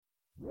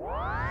I'm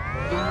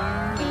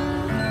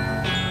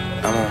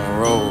on a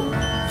roll.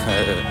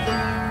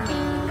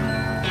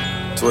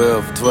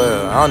 12.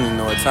 I don't even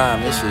know what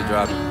time this shit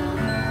dropping.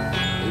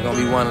 It's gonna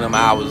be one of them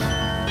hours.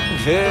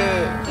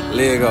 Yeah.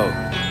 Let go.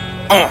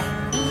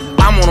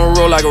 I'm on a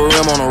roll like a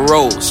rim on a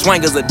road.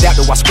 Swangers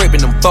adapted while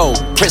scraping them fold.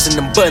 Pressing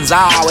them buttons,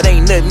 it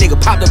ain't nothing, nigga.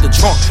 Popped up the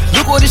trunk.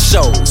 Look what it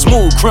shows.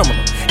 Smooth criminal,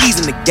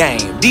 easing the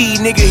game. These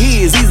nigga,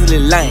 he is easily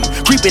lame.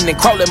 Creeping and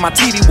crawling, my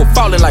TV was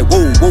falling like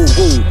whoa.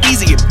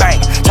 Easy and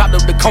bang. Topped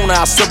up the corner,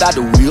 I subbed out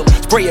the wheel.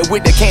 Spray it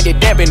with the candy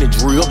dab in the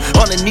drill.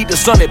 Underneath the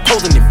sun, it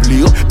posing the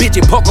flip. Bitch,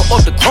 it pucker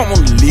up the chrome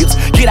on the lips.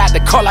 Get out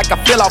the car like I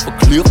fell off a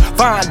cliff.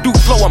 Fine dude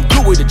flow, I'm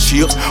good with the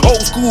chips.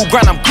 Old school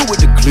grind, I'm good with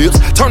the clips.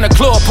 Turn the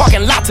club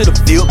parking lot to the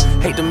field.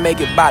 Hate to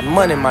make it about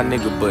money, my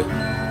nigga, but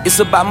it's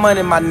about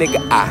money, my nigga.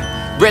 I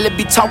rarely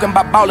be talking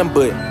about ballin',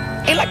 but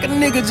ain't like a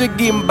nigga just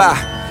getting by.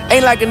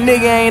 Ain't like a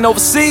nigga ain't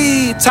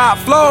overseas. Top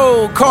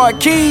flow, car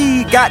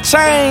key, got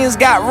chains,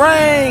 got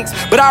rings,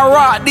 but I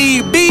rock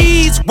these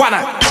beats. Why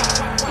not?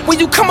 When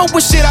you come up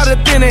with shit out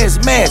of thin air, it's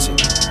magic.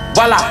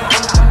 Voila.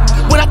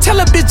 When I tell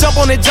a bitch jump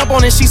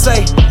on it, she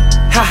say,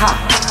 ha ha.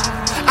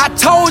 I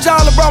told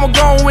y'all LeBron was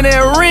gon' win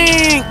that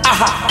ring.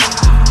 Aha.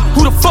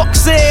 Who the fuck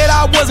said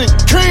I wasn't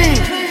king?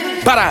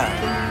 But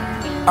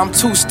I'm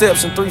 2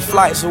 steps and 3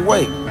 flights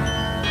away.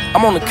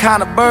 I'm on the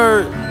kind of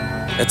bird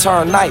that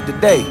turn night to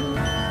day.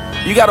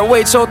 You gotta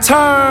wait your turn,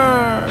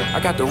 I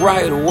got the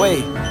right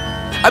away.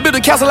 I built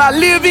a castle I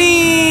live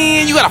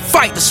in, you gotta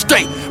fight the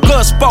straight.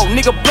 Blood sport,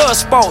 nigga, blood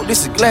sport,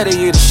 this is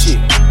gladiator shit.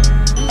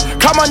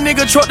 Call my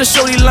nigga truck to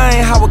show these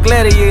lane how a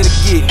gladiator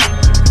get.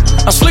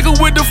 I'm slicker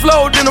with the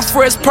flow, then a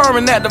fresh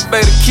permanent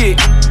activator kick.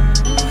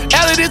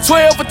 Added it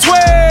 12 for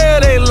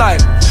 12, they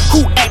like,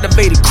 who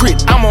activated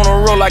crit? I'm on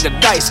a roll like a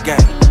dice game.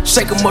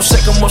 Shake 'em up,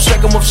 shake 'em up,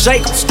 shake 'em up,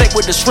 shake 'em. Steak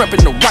with the shrimp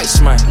and the rice,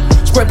 man.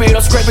 Scrape it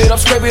up, scrape it up,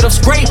 scrape it up,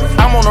 scrape it.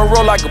 I'm on a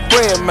roll like a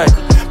bread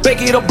maker.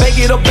 Bake it up, bake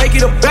it up, bake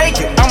it up, bake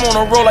it. I'm on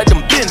a roll like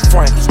them Ben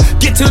Franklins.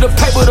 Get to the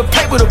paper, the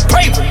paper, the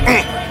paper.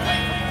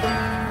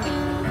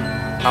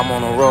 I'm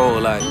on a roll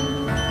like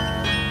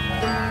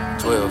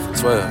 12 for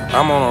 12.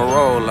 I'm on a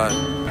roll like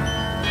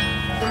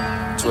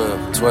 12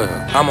 for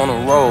 12. I'm on a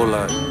roll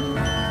like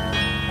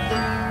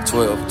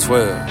 12 for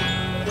 12.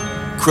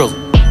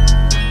 Krizzle.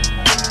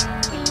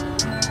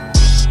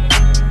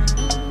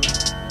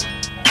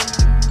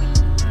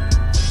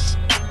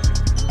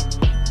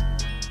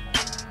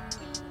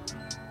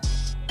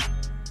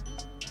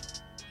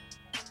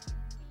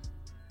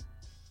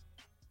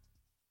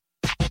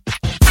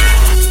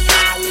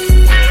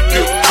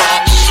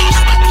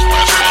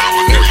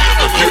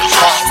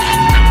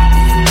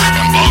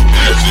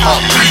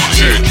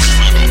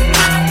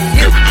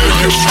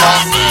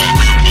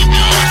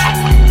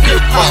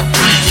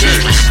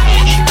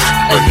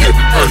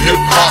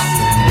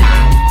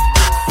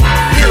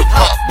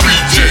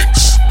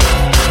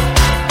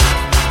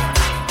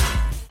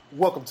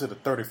 Welcome to the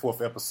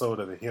 34th episode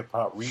of the Hip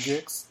Hop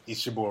Rejectz.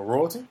 It's your boy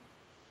Royalty.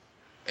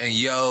 And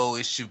yo,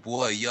 it's your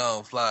boy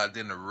Young Fly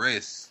than the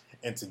rest.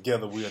 And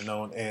together we are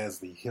known as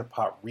the Hip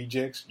Hop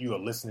Rejectz. You are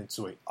listening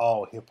to an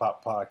all hip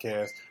hop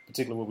podcast.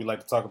 Particularly what we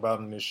like to talk about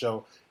in this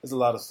show is a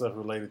lot of stuff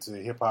related to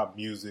hip hop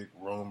music,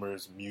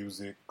 rumors,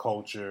 music,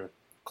 culture,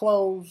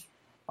 clothes,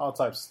 all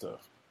types of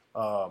stuff.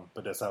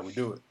 But that's how we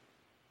do it.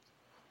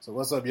 So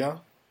what's up, Young?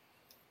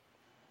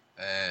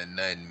 And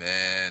nothing,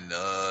 man.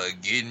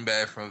 Getting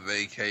back from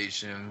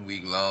vacation,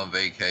 week-long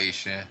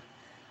vacation.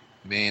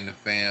 Me and the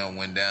fam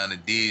went down to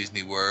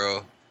Disney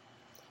World.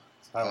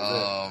 How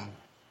was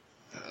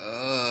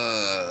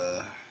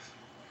that?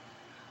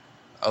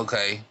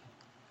 Okay.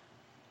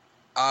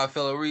 Our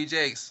fellow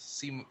Rejectz,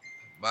 see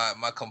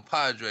my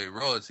compadre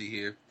Royalty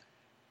here.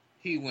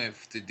 He went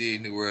to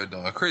Disney World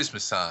during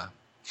Christmas time.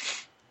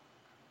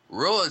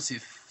 Royalty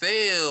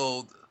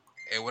failed.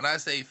 And when I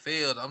say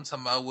failed, I'm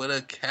talking about with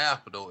a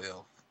capital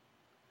F,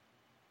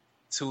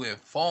 to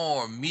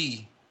inform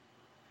me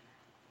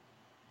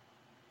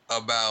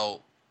about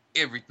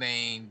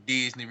everything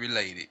Disney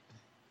related.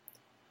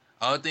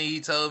 Only thing he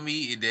told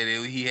me is that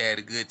he had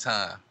a good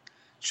time.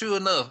 True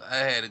enough, I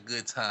had a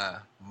good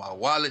time. My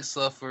wallet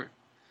suffered.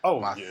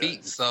 My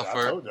feet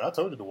suffered. I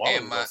told you the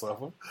wallet was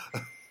suffer.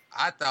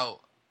 I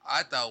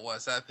thought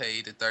once I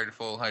paid the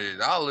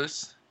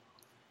 $3,400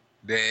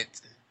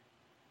 that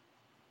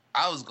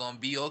I was gonna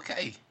be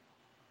okay.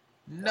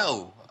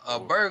 No, a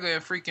burger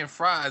and freaking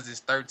fries is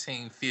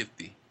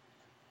 $13.50.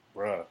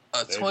 Bruh. A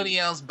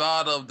 20-ounce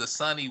bottle of the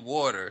Sunny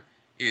Water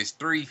is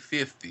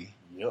 $3.50.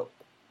 Yep.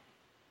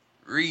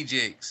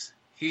 Rejectz.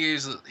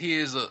 Here's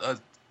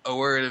a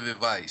word of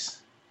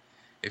advice.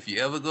 If you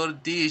ever go to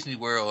Disney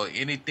World or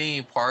any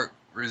theme park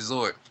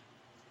resort,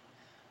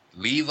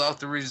 leave off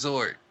the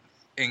resort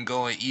and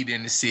go and eat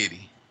in the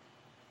city.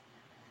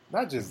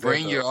 Not just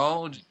bring that, your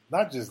own.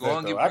 Not just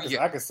that though.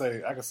 I can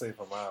say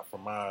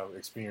from my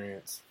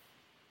experience,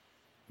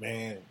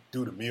 man.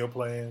 Do the meal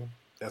plan.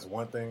 That's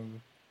one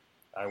thing.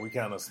 Me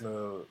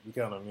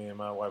and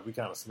my wife, we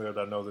kind of snubbed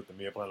our nose at the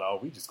meal plan. Like, oh,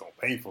 we just gonna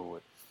pay for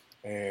it.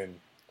 And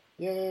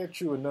yeah,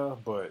 true enough.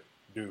 But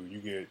dude, you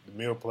get the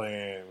meal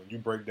plan. When you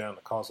break down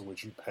the cost of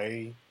what you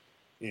pay,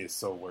 it's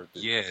so worth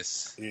it.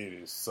 Yes. It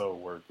is so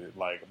worth it.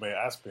 Like, man,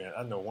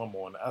 I know one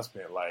morning, I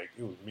spent like,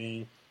 it was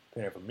me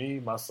paying for me,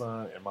 my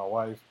son, and my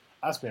wife.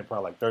 I spent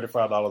probably like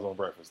 $35 on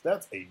breakfast.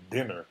 That's a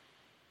dinner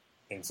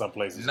in some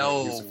places.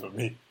 No. For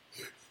me.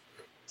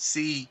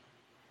 See,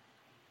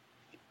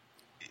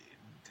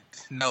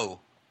 no.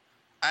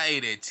 I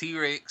ate at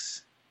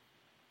T-Rex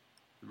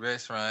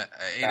restaurant.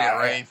 I ate at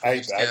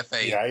Rainforest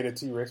Cafe. Yeah, I ate at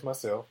T-Rex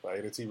myself. I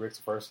ate at T-Rex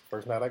the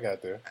first night I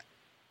got there.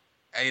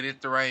 I ate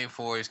at the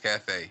Rainforest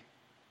Cafe.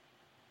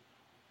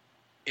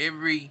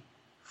 Every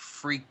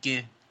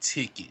freaking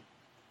ticket.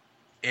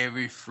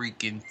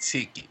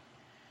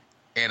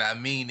 And I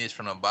mean this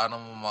from the bottom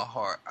of my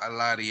heart. I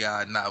lie to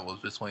y'all not, was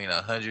between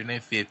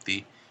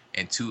 $150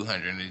 and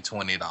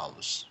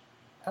 $220.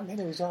 How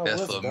many was y'all?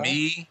 That's for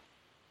me.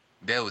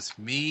 That was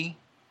me,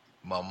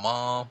 my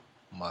mom,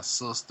 my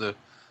sister,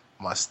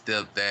 my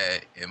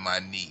stepdad, and my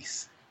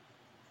niece.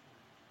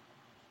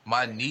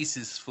 My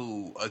niece's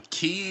food, a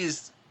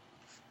kid's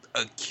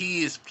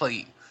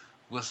plate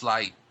was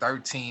like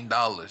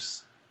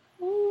 $13.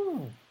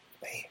 Ooh,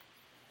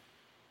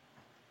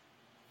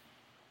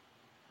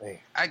 man.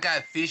 I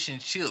got fish and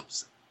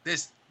chips.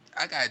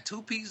 I got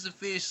 2 pieces of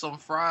fish, some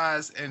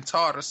fries, and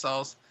tartar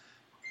sauce,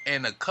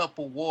 and a cup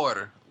of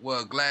water.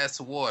 Well, a glass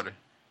of water.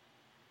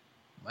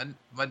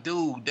 My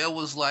dude, that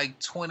was like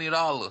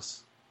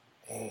 $20.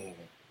 Damn.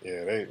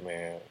 Yeah,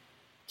 man.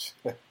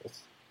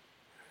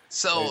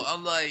 So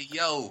I'm like,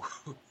 yo,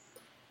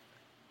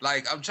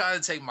 like I'm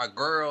trying to take my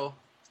girl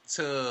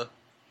to,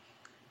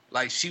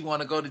 like, she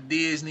want to go to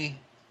Disney,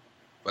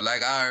 but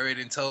like I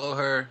already told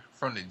her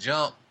from the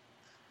jump,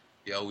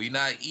 yo, we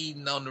not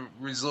eating on the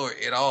resort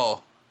at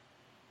all.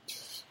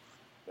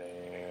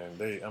 Man,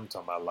 I'm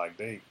talking about like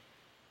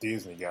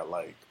Disney got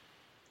like,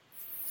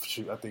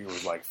 shoot, I think it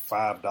was like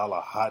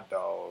 $5 hot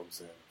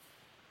dogs and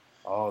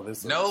all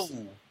this. No,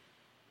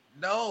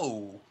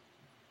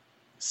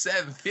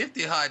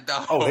 $7.50 hot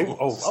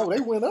dogs. They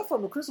went up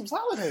from the Christmas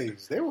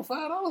holidays. They were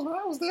 $5 when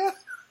I was there.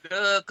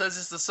 Because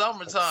it's the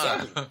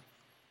summertime.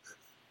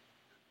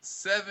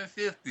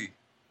 $7.50.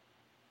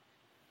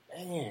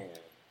 Man,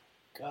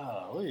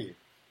 golly.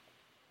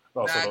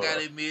 Now I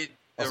gotta admit,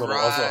 hold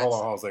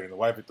on a second. The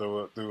wifey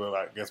threw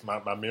I guess my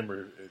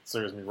memory, it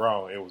serves me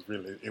wrong. It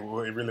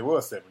really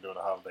was $7 during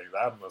the holidays.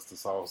 I must have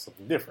saw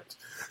something different.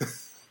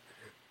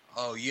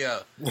 Oh yeah,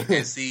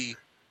 and see,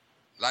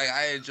 like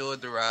I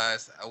enjoyed the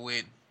rides. I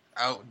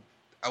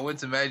went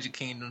to Magic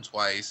Kingdom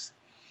twice.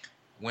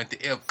 Went to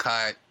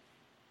Epcot.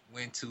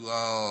 Went to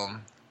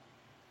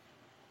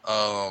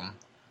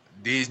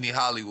Disney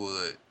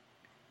Hollywood,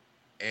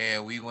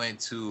 and we went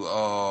to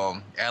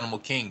Animal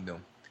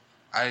Kingdom.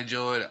 I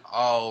enjoyed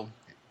all.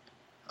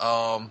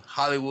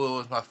 Hollywood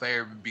was my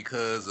favorite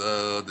because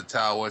of the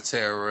Tower of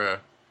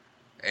Terror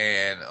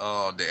and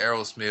the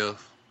Aerosmith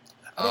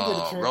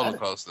roller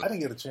coaster. I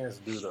didn't get a chance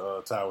to do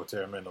the Tower of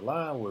Terror. Man, the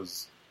line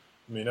was.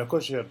 I mean, of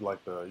course you had like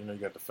you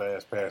got the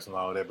fast pass and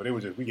all that, but it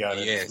was just we got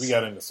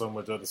into so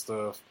much other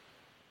stuff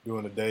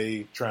during the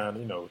day,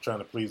 trying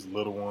to please the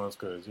little ones,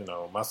 because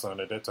my son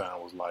at that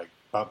time was like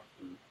about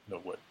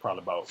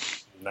probably about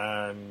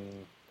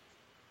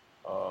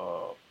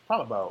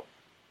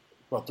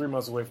 3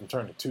 months away from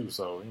turning 2.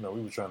 So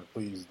we were trying to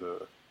please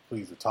the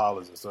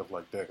toddlers and stuff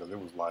like that, because it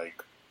was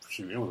like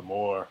it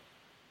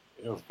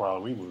was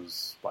probably we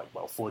was like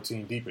about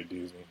 14 deep at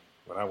Disney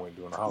when I went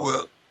during the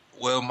holiday.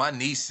 Well, my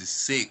niece is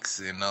 6,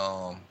 and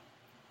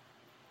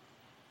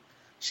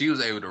she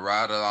was able to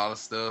ride a lot of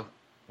stuff.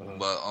 Mm-hmm.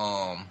 But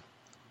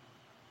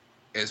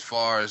as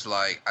far as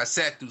like, I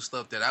sat through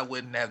stuff that I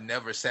wouldn't have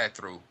never sat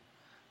through.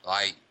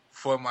 Like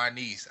for my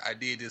niece, I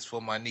did this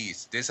for my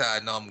niece. This is how I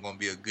know I'm gonna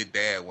be a good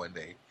dad one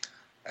day.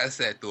 I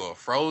sat through a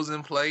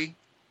Frozen play.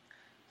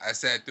 I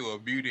sat through a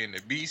Beauty and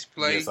the Beast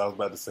play. Yes, I was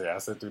about to say I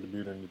sat through the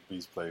Beauty and the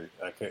Beast play.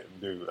 I can't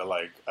believe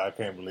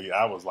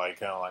I was like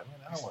kind of like, man,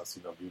 I don't want to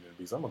see no Beauty and the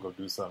Beast. I'm gonna go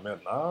do something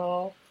else.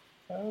 No,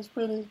 that was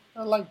pretty.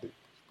 I liked it.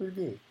 It's pretty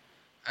good.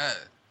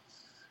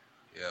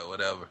 Yeah,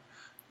 whatever.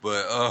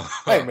 But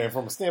hey man,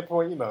 from a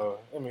standpoint, I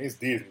mean, it's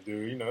Disney,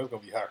 dude. It's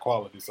gonna be high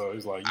quality, so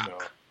it's like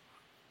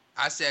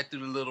I sat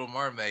through the Little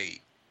Mermaid.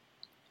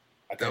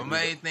 The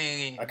only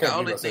thing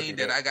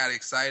that I got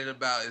excited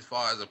about as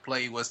far as a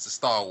play was the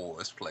Star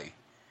Wars play.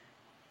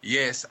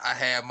 Yes, I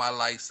had my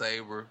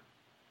lightsaber.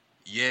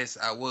 Yes,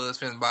 I was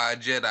finna buy a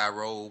Jedi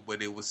robe,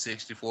 but it was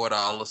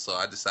 $64, so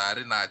I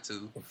decided not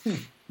to.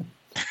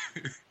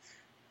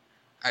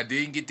 I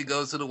didn't get to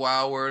go to the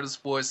Wild World of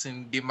Sports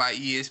and get my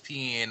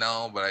ESPN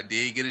on, but I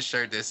did get a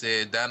shirt that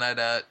said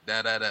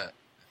da-da-da.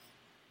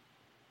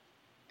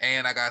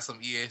 And I got some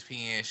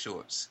ESPN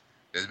shorts.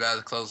 That's about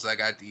as close as I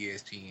got to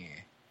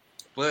ESPN.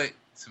 But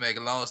to make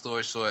a long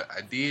story short, I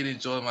did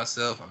enjoy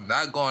myself. I'm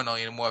not going on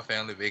any more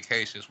family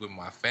vacations with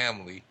my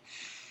family.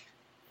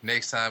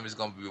 Next time it's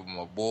going to be with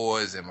my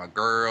boys and my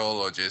girl,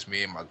 or just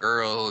me and my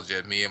girl, or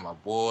just me and my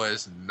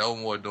boys. No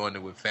more doing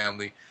it with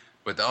family.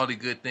 But the only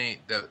good thing,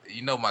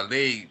 my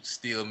leg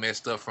still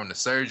messed up from the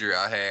surgery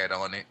I had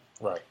on it.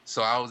 Right.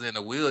 So I was in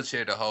a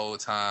wheelchair the whole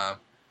time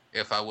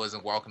if I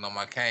wasn't walking on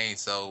my cane.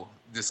 So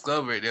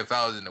discovered if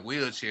I was in a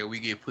wheelchair, we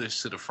get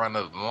pushed to the front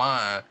of the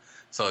line.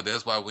 So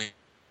that's why we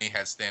ain't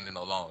had to stand in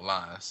no long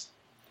lines.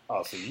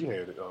 Oh, so you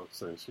had it. Oh,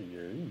 so shit, yeah,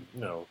 you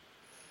know,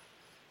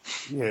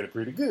 you had it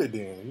pretty good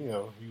then. You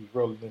know, you was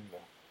rolling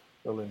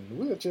in the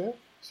wheelchair.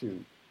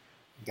 Shoot,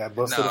 got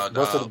busted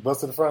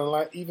the front of the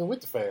line even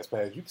with the fast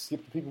pass. You can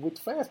skip the people with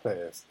the fast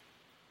pass.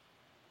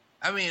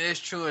 I mean, it's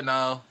true and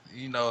all,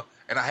 you know.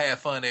 And I had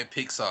fun at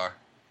Pixar,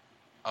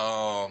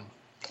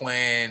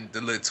 playing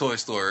the little Toy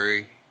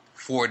Story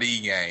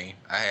 4D game.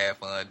 I had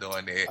fun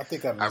doing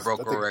that. I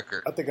broke a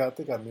record. I think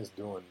I missed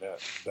doing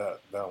that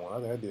one. I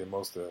think I did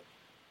most of.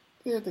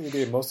 Yeah, I think I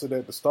did most of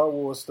that. The Star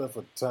Wars stuff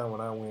at the time when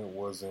I went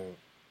wasn't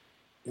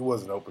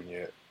open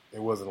yet.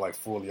 It wasn't like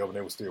fully open.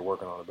 They were still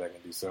working on it back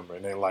in December.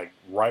 And then like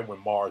right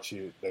when March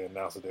hit, they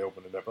announced that they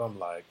opened it up. I'm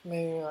like,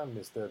 man, I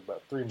missed that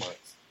about 3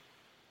 months.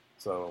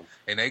 So,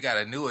 and they got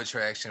a new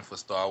attraction for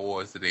Star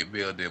Wars that they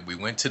built. We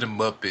went to the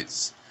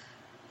Muppets.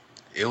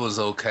 It was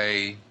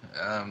okay.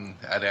 I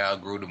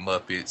outgrew the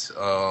Muppets.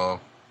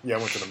 Yeah, I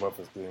went to the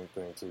Muppets thing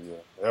too. Yeah,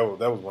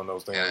 that was one of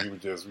those things where we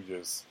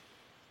just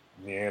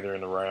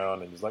meandering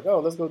around and just like, oh,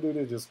 let's go do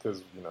this just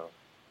because you know.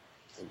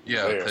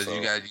 Yeah, because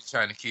you're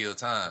trying to kill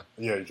time.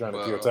 Yeah, you're trying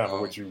to kill time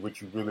for what you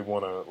really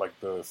want to, like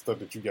the stuff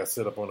that you got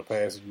set up on the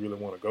pass that you really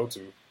want to go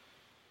to.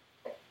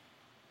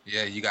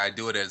 Yeah, you got to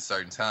do it at a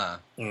certain time.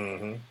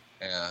 Mm-hmm.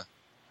 Yeah.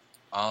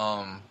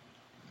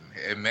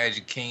 At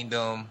Magic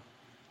Kingdom,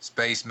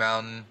 Space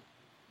Mountain,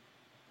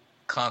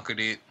 conquered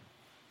it.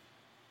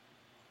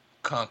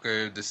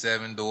 Conquered the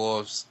Seven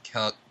Dwarfs,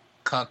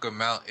 conquered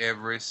Mount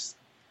Everest,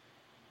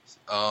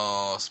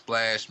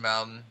 Splash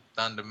Mountain,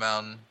 Thunder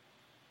Mountain.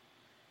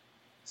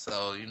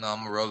 So, you know,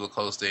 I'm a roller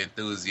coaster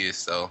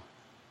enthusiast, so.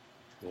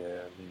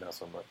 Yeah, me not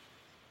so much.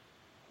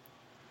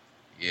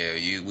 Yeah,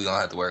 we gonna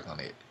have to work on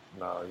it.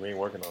 No, we ain't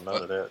working on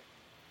none of that.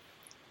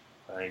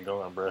 I ain't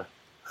going, bruh.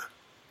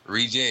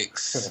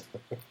 Rejectz.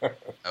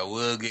 I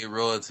will get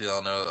royalty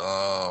on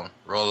the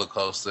roller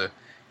coaster.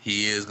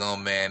 He is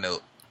gonna man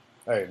up.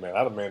 Hey, man,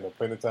 I'd have manned up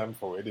plenty of time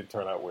before. It didn't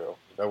turn out well.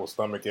 There was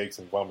stomach aches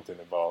and vomiting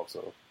involved,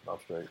 so I'm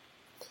straight.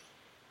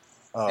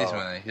 This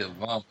man here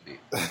vomited.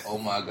 Oh,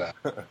 my God.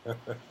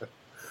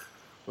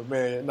 But,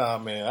 man,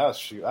 I'll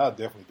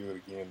definitely do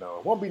it again, though.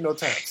 It won't be no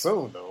time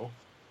soon, though,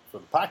 for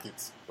the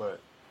pockets, but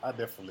I'd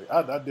definitely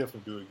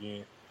do it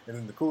again. And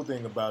then the cool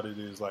thing about it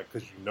is, like,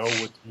 because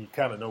you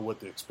kind of know what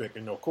to expect.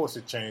 You know, of course,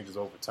 it changes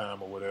over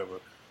time or whatever,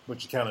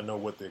 but you kind of know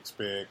what to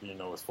expect, you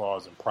know, as far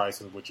as in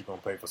prices, what you're going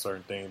to pay for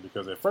certain things.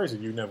 Because at first,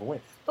 if you never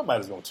went,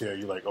 nobody's going to tell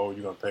you, like, oh,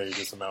 you're going to pay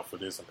this amount for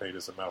this and pay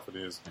this amount for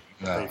this,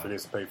 pay for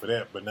this and pay for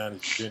that. But now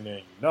that you've been there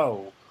and you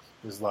know,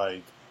 it's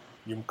like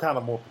you're kind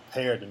of more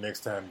prepared the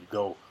next time you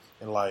go.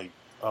 And, like,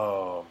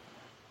 and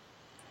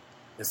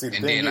see,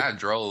 I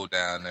drove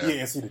down there.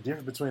 Yeah, and see, the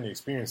difference between the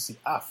experience, see,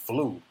 I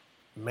flew.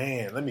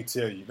 Man, let me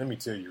tell you,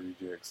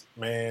 Rejectz.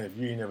 Man, if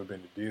you ain't never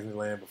been to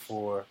Disneyland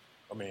before,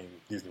 I mean,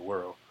 Disney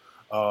World,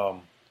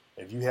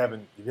 if you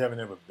haven't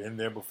ever been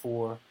there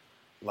before,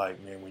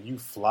 like, man, when you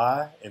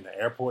fly in the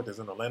airport that's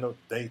in Orlando,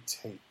 they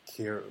take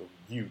care of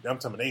you. I'm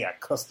telling you, they got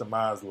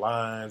customized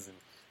lines, and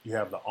you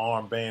have the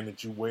armband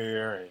that you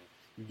wear, and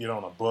you get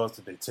on a bus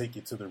that they take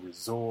you to the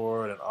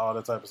resort and all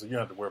that type of stuff. You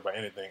don't have to worry about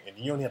anything, and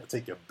you don't have to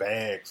take your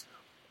bags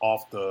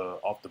off the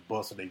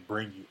bus that they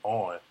bring you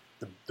on.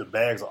 The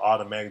bags are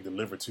automatically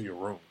delivered to your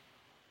room.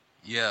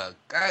 Yeah,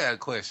 I got a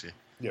question.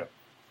 Yeah.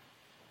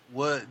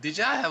 What did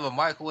y'all have a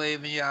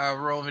microwave in y'all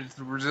room at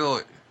the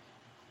resort?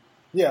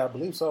 Yeah, I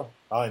believe so.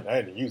 I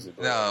didn't use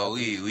it. No,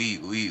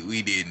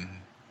 we didn't.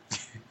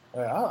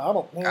 I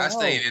don't. Man, I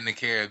stayed in the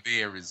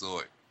Caribbean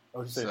resort.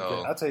 Oh, you stayed?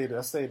 So, I tell you,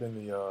 I stayed in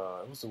the.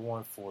 It was the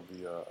one for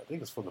the. I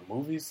think it's for the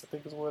movies. I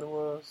think is what it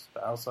was.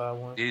 The outside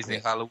one. Disney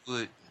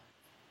Hollywood.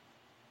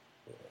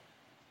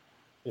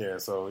 Yeah,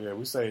 so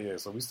we stayed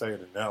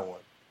in that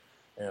one,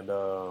 and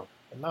no,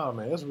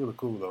 man, it's really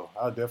cool though.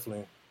 I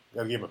definitely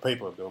gotta give a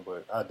paper up though,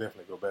 but I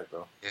definitely go back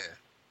though. Yeah,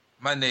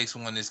 my next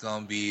one is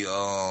gonna be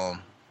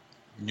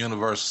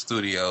Universal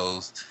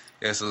Studios.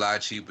 It's a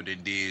lot cheaper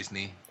than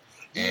Disney,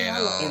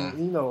 and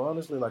you know,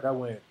 honestly, like I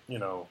went.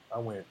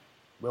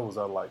 Where was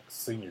our like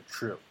senior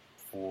trip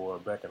for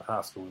back in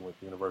high school? We went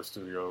to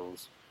Universal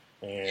Studios,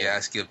 and I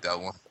skipped that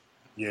one.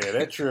 Yeah,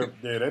 that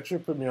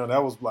trip put me on.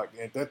 That was like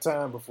at that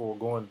time before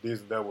going to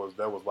Disney. That was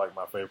like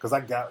my favorite because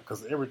I got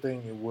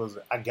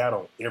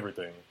on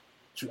everything.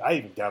 I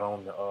even got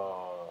on the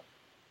I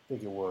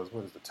think it was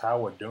the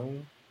Tower of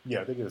Doom. Yeah,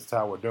 I think it was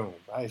Tower of Doom.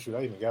 I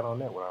even got on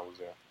that when I was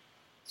there.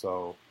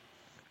 So,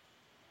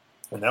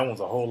 and that one's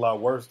a whole lot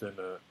worse than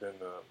the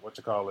what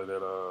you call it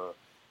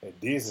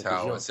at Disney.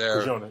 Tower of Terror.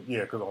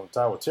 Because on the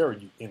Tower of Terror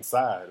you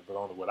inside, but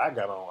on what I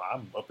got on,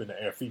 I'm up in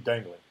the air, feet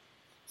dangling.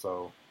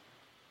 So.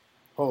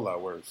 Whole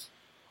lot worse,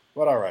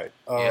 but all right.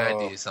 I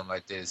did something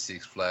like that at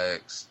Six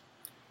Flags.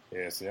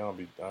 Yeah, see, I don't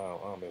be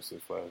at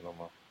Six Flags no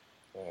more.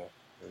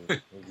 Yeah,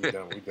 we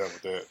done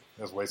with that.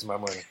 That's wasting my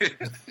money.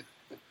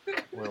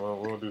 we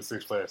won't do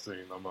Six Flags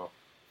thing no more.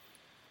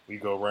 We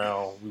go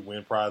around, we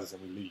win prizes,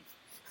 and we leave.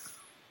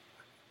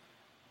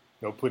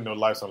 No putting no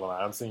lights on the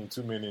line. I've seen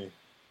too many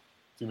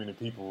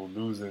people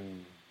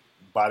losing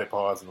body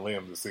parts and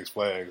limbs at Six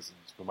Flags.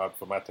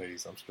 For my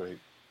taste, I'm straight.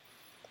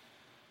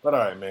 But all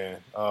right, man.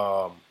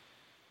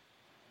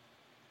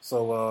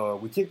 So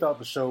we kicked off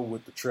the show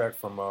with the track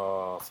from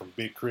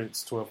Big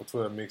Crit's 12 for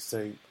 12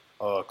 mixtape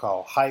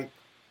called Hype.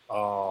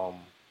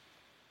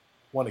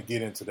 Want to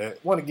get into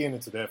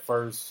that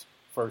first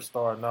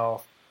starting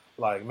off.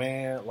 Like,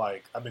 man,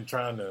 like I've been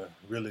trying to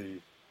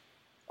really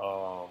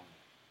kind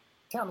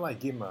of like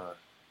get my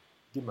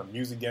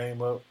music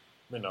game up,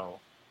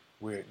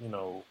 with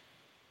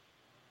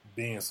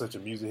being such a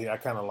music head. I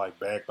kind of like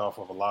backed off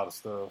of a lot of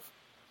stuff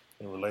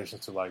in relation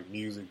to like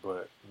music,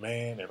 but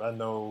man, if I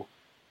know,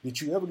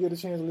 did you ever get a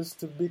chance to listen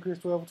to Big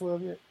Crit's 12 for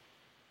 12 yet?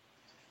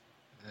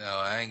 No,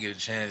 I ain't get a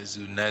chance to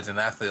do nothing.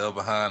 I fell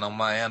behind on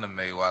my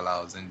anime while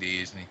I was in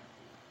Disney.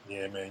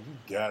 Yeah, man,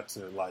 you got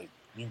to like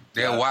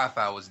Their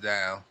Wi-Fi was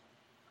down.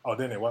 Oh,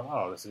 then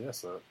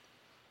that's up.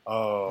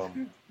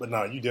 But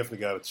no, you definitely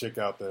got to check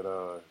out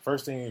that.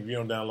 First thing, if you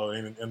don't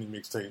download any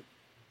mixtape,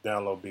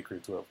 download Big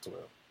Crit 12 for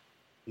 12.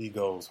 He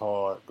goes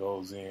hard,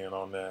 goes in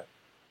on that.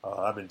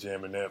 I've been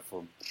jamming that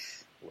for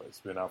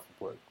it's been out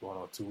for going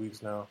on 2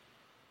 weeks now.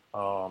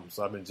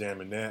 So I've been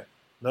jamming that.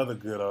 Another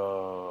good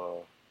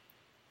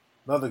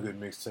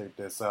mixtape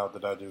that's out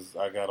that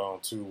I got on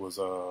too was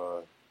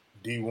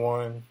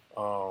D1.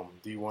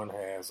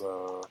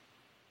 D1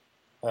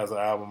 has an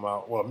album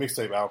out, a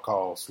mixtape out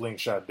called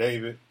Slingshot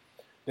David.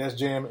 That's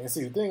jamming. And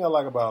see, the thing I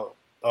like about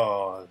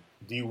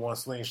D1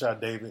 Slingshot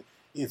David,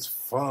 it's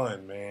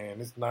fun, man.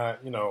 It's not,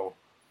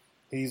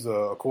 he's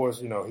of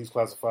course, he's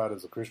classified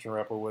as a Christian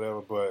rapper or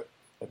whatever, but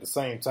at the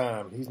same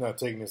time, he's not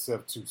taking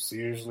himself too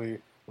seriously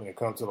when it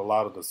comes to a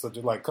lot of the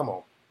subject. Like, come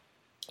on,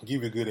 I'll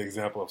give you a good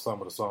example of some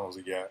of the songs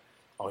he got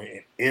on here.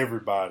 And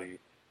everybody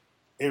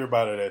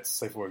that's,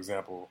 say for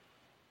example,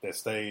 that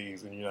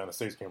stays in the United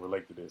States can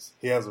relate to this.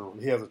 He has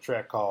a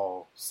track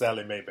called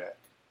Sally Maybach.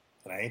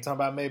 And I ain't talking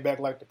about Maybach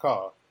like the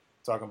car.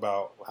 I'm talking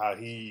about how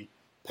he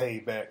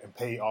paid back and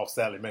paid off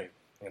Sally Mae.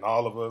 And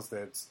all of us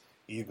that's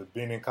either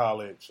been in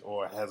college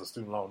or has a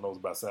student loan knows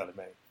about Sally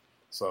Mae.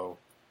 So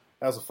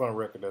that's a fun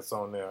record that's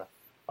on there.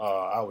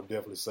 I would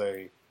definitely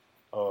say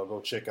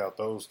go check out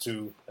those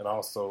two. And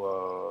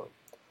also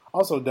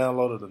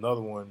downloaded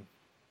another one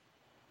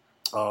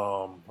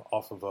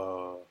off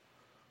of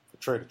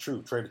Trader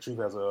Truth. Trader Truth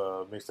has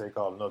a mixtape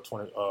called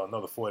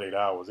Another 48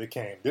 Hours.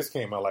 This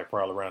came out like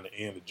probably around the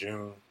end of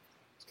June.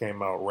 This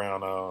came out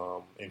around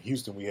in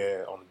Houston. We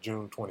had on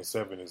June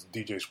 27th is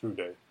DJ Screw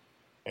Day,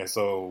 and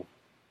so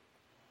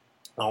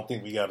I don't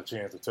think we got a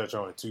chance to touch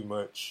on it too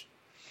much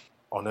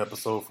on the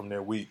episode from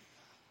that week.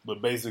 But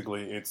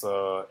basically, it's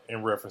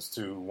in reference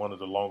to one of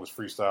the longest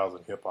freestyles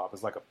in hip hop.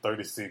 It's like a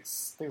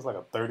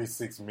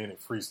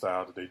 36-minute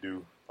freestyle that they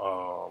do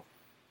from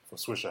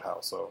Swisher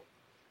House. So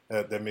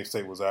that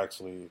mixtape was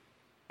actually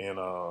in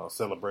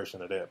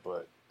celebration of that.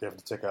 But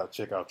definitely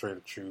check out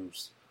Trader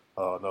Truth's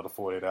Another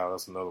 48 Hours.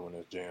 That's another one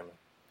that's jamming.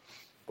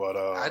 But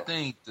I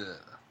think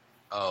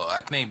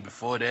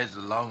before that,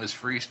 the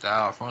longest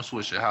freestyle from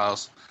Swisher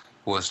House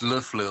was Lil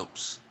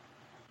Flips.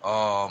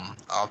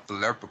 Off the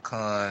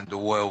Leprechaun, the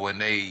world when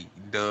they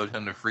dubbed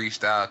him the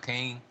Freestyle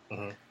King.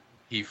 Mm-hmm.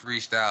 He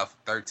freestyled for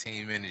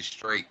 13 minutes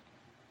straight.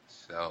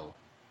 So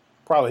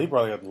he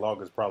probably had the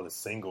longest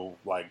single,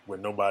 like when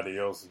nobody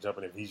else is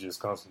jumping. If he's just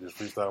constantly just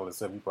freestyling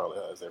himself, he probably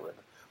has that right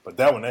now. But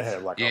that one, they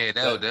had like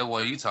that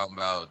one you talking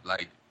about,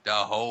 like the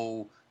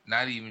whole,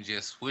 not even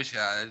just Swish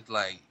Out. It's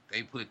like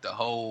they put the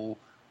whole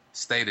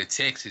state of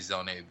Texas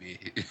on that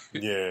bit.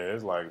 Yeah,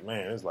 it's like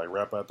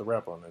rap after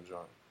rap on that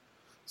joint.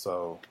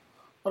 So.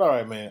 But all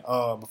right, man.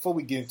 Before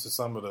we get into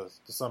some of the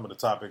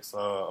topics,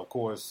 of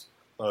course,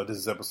 this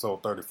is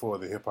episode 34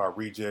 of the Hip Hop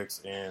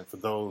Rejectz, and for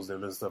those that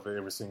listen to it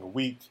every single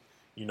week,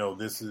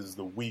 this is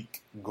the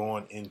week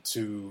going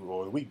into,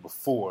 or the week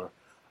before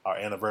our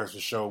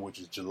anniversary show, which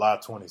is July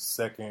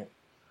 22nd,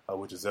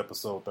 which is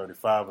episode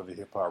 35 of the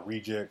Hip Hop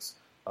Rejectz.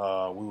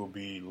 We will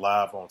be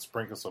live on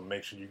Sprinkle, so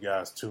make sure you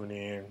guys tune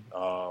in.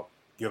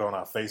 Get on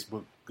our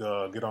Facebook.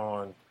 Get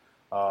on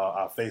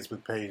our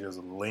Facebook page. There's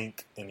a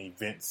link and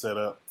event set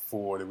up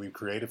that we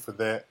created for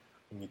that.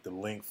 We need the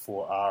link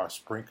for our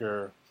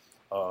Sprinkler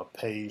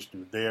page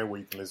through there where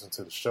you can listen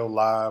to the show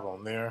live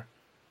on there.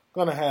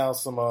 Gonna have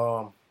some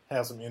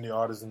indie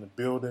artists in the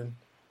building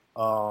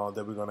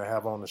that we're gonna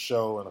have on the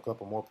show, and a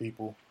couple more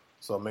people.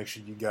 So make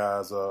sure you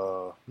guys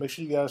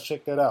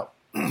check that out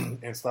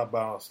and stop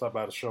by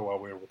the show while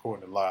we're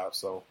recording it live.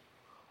 So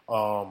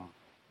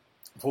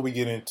before we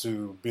get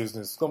into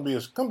business,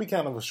 it's gonna be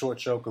kind of a short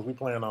show because we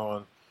plan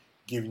on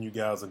giving you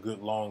guys a good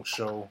long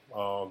show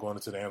going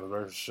into the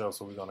anniversary show,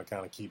 so we're gonna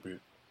kind of keep it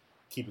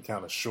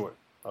kind of short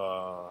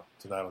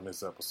tonight on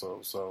this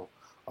episode. So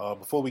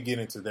before we get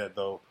into that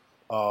though,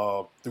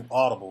 through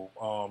Audible,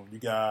 you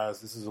guys,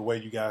 this is a way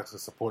you guys can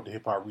support the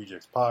Hip Hop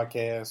Rejectz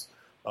podcast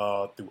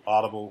through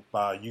Audible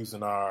by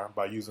using our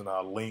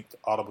link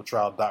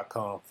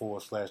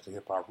audibletrial.com/the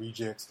Hip Hop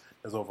Rejectz.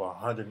 There's over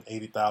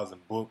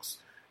 180,000 books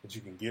that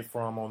you can get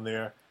from on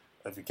there.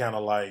 If you kind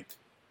of like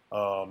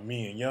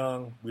me and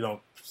Young, we're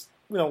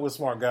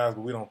smart guys,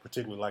 but we don't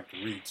particularly like to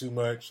read too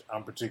much.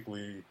 I'm a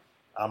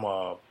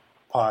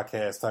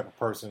podcast type of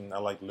person. I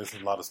like to listen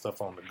to a lot of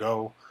stuff on the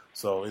go,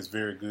 so it's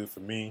very good for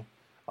me.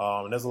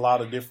 And there's a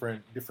lot of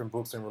different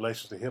books in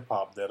relation to hip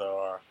hop that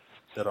are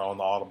on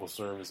the Audible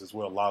service as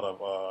well. A lot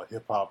of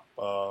hip hop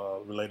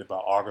related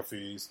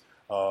biographies.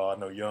 I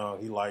know Young,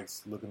 he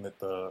likes looking at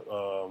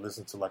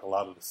listening to like a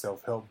lot of the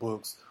self-help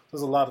books.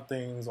 There's a lot of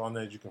things on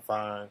there that you can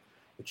find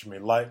that you may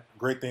like.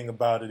 Great thing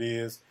about it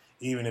is,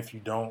 even if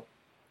you don't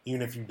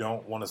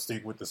want to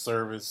stick with the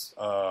service,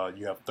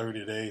 you have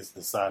 30 days to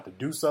decide to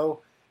do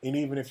so. And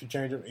even if you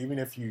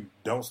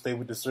don't stay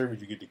with the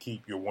service, you get to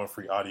keep your one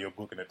free audio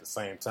book, and at the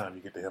same time,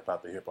 you get to help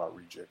out the Hip Hop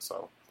Rejectz.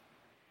 So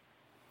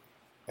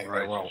ain't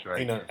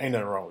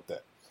nothing wrong with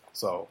that.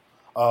 So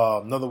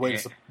another way to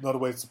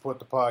support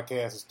the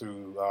podcast is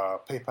through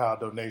PayPal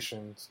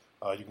donations.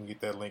 You can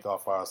get that link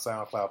off our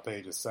SoundCloud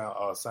page at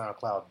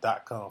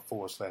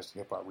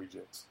soundcloud.com/Hip Hop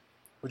Rejectz.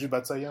 What you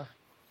about to say, Young?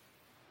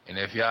 And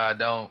if y'all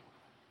don't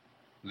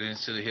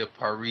listen to the Hip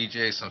Hop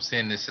Rejectz, I'm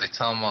sending this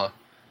Saitama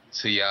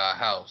to y'all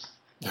house,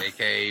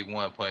 aka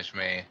One Punch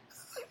Man.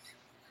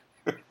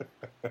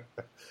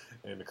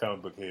 And the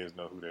comic book heads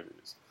know who that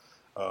is.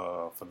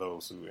 For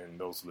those who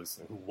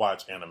listen, who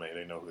watch anime,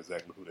 they know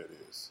exactly who that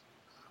is.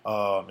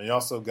 And you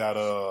also got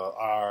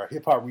our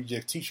Hip Hop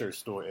Rejectz t-shirt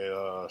store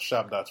at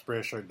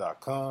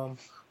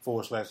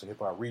shop.spreadshirt.com/Hip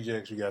Hop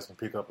Rejectz. You guys can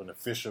pick up an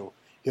official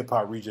Hip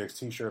Hop Rejectz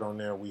t-shirt on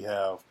there. We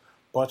have a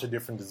bunch of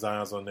different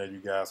designs on there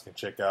you guys can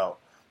check out.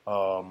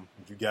 When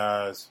you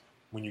guys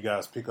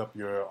pick up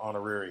your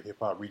honorary Hip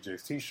Hop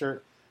Rejectz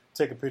t-shirt,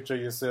 take a picture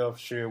of yourself,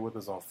 share it with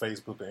us on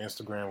Facebook or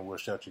Instagram, and we'll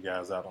shout you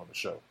guys out on the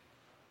show.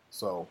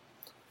 So,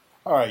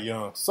 all right,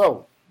 Young.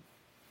 So,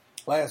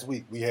 last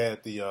week we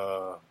had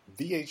the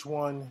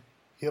VH1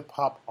 Hip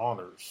Hop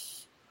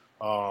Honors.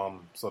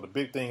 So the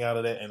big thing out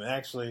of that, and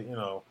actually,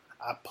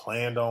 I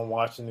planned on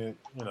watching it,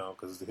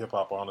 because it's the Hip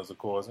Hop Honors, of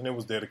course, and it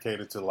was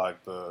dedicated to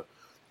like the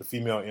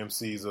female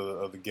MCs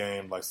of the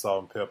game, like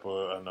Salt and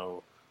Pepper. I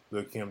know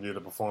Lil' Kim did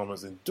a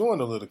performance, and during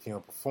the Lil'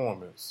 Kim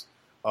performance,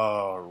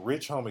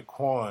 Rich Homie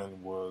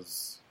Quan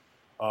was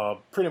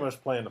pretty much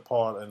playing the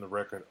part in the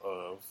record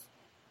of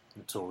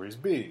Notorious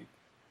Big.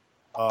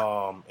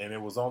 And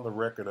it was on the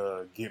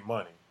record Get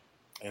Money.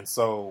 And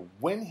so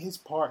when his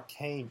part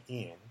came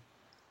in,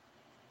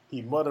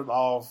 he muttered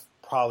off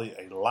probably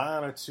a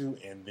line or two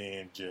and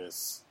then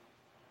just,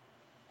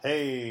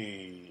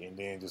 hey, and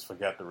then just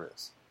forgot the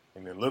rest.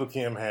 And then Lil'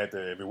 Kim if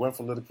it weren't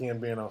for Lil' Kim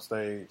being on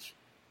stage,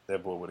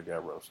 that boy would have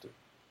got roasted.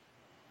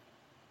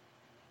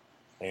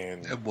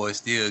 And that boy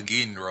still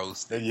getting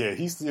roasted. Yeah,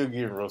 he's still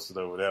getting roasted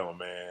over that one,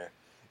 man.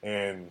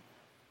 And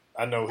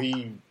I know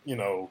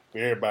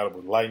everybody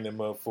was lighting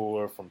him up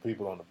from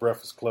people on the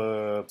Breakfast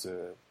Club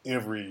to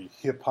every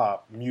hip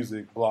hop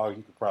music blog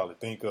you could probably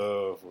think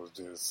of was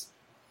just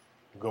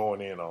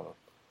going in on him.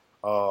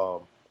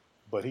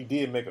 But he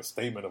did make a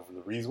statement of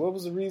the reason. What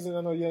was the reason?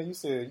 I know, you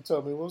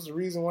told me what was the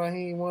reason why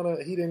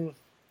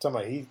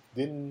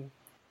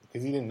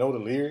because he didn't know the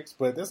lyrics,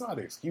 but that's not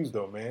an excuse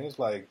though, man. It's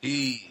like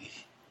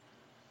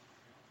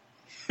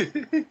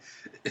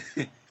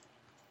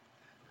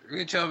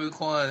Rich Homie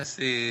Quan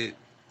said,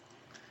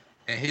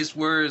 and his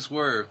words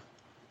were,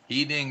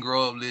 he didn't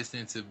grow up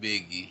listening to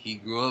Biggie. He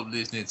grew up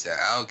listening to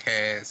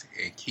Outkast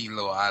and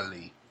Kilo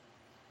Ali.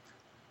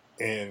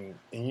 And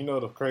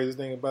the crazy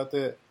thing about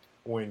that,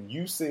 when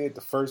you said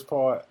the first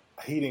part,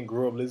 he didn't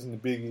grow up listening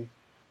to Biggie,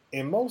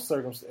 in most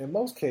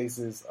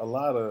cases, a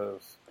lot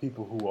of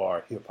people who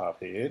are hip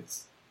hop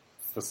heads,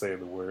 for saying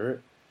the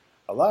word,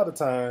 a lot of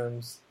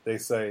times they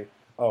say,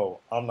 oh,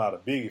 I'm not a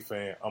Biggie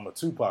fan, I'm a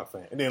Tupac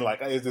fan. And then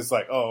it's just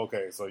like, oh,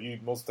 okay, so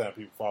most of the time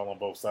people fall on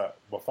both sides,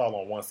 but fall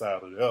on one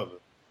side or the other.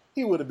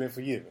 He would have been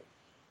forgiven.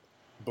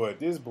 But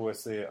this boy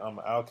said, I'm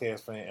an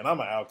Outkast fan, and I'm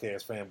an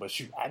Outkast fan, but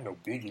shoot, I know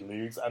Biggie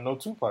lyrics, I know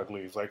Tupac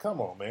lyrics. Like, come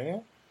on,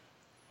 man.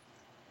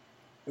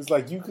 It's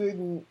like you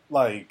couldn't,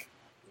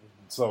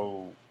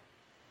 so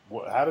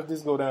how did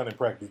this go down in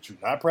practice? Did you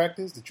not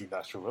practice? Did you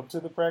not show up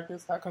to the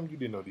practice? How come you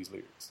didn't know these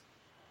lyrics?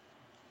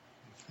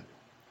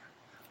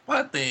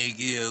 My thing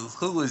is,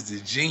 who was the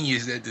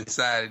genius that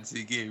decided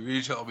to get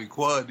Rich Homie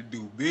Quan to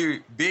do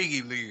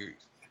Biggie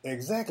lyrics?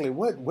 Exactly.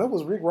 Where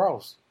was Rick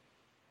Ross?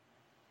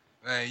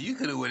 Man, you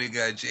could have went and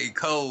got J.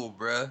 Cole,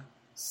 bruh.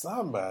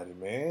 Somebody,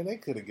 man. They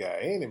could have got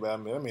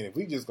anybody. I mean, if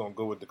we just gonna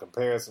go with the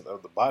comparison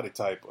of the body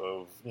type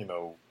of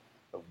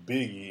of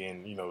Biggie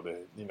and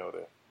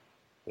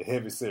the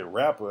heavyset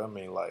rapper, I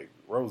mean,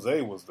 Rose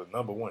was the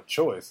number one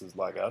choice. It's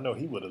like I know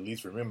he would at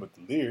least remember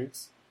the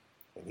lyrics.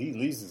 And he at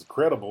least is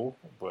credible,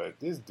 but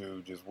this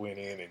dude just went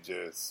in and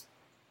just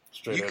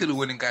straight You could have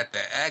went and got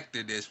the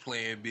actor that's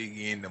playing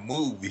Biggie in the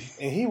movie.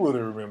 And he would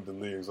have remembered the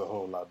lyrics a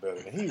whole lot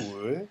better than he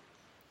would.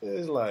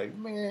 It's like,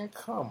 man,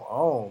 come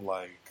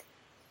on.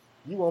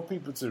 You want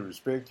people to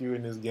respect you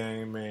in this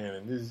game, man,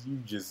 and you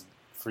just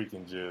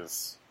freaking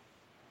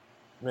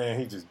man,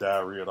 he just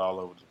diarrheaed all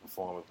over the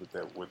performance with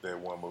that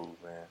one move,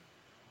 man.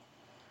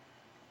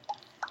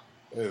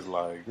 It's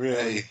like,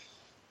 really?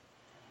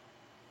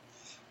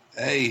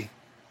 Hey,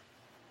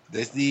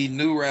 that's the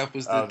new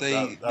rappers that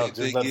they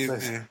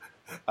give in.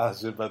 I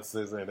was just about to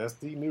say something. That's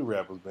the new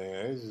rappers,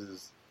 man. It's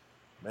just,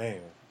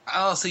 man.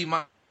 I don't see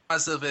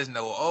myself as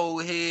no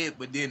old head,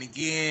 but then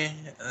again,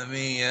 I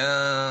mean,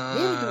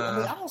 Neither do I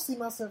mean, I don't see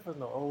myself as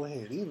no old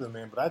head either,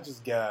 man. But I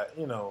just got,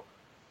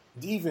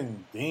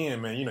 even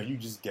then, man, you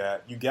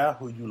got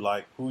who you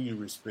like, who you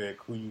respect,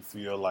 who you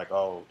feel like,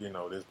 oh,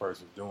 this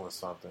person's doing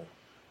something.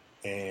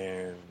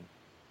 And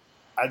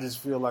I just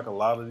feel like a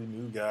lot of the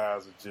new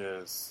guys are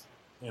just,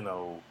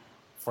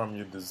 from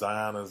your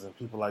designers and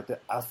people like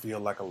that. I feel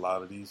like a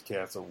lot of these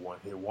cats are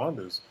one-hit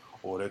wonders,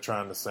 or they're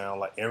trying to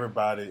sound like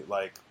everybody,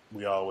 like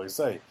we always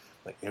say,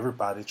 like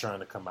everybody trying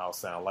to come out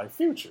sound like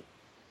Future.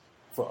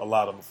 For a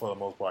lot of them, for the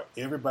most part,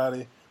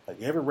 everybody. Like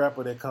every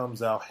rapper that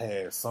comes out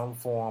has some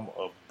form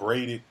of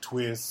braided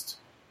twist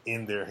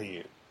in their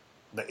head.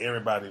 That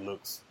everybody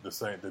looks the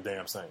same, the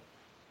damn same.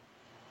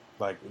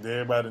 Like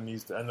everybody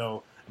needs to. I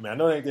know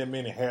there ain't that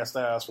many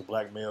hairstyles for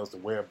black males to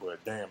wear,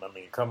 but damn,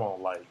 come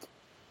on, like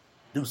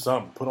do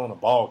something. Put on a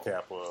ball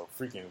cap or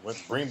freaking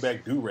bring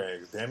back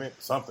do-rags. Damn it,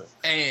 something.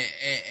 And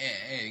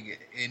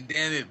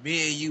damn it,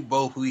 me and you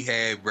both, we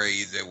had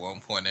braids at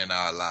one point in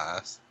our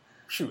lives.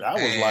 Shoot, I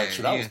was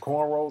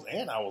cornrows,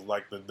 and I was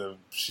like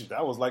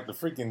I was like the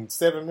freaking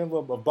 7 member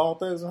of Ball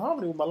Thugs and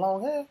Harmony with my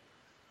long hair.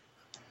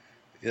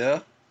 Yeah.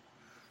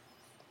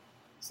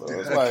 So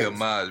it's I like kept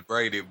mine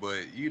braided,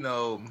 but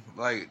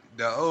like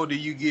the older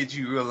you get,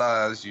 you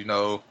realize,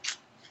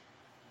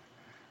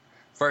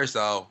 first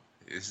off,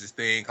 it's this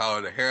thing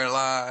called a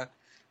hairline.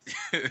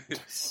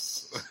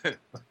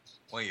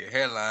 When your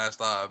hairline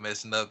start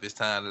messing up, it's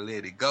time to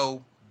let it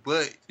go.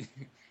 But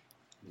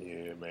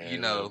yeah,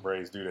 man.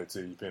 Braids do that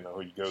too, depending on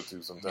who you go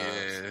to sometimes.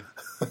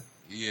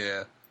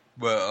 Yeah.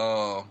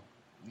 But,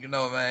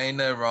 man, ain't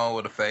nothing wrong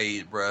with a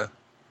fade, bruh.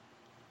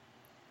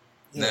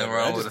 Yeah, nothing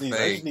wrong with a fade.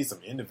 I just need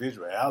some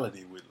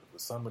individuality with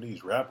some of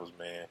these rappers,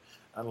 man.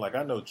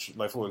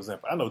 For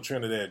example, I know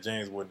Trinidad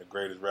James wasn't the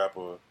greatest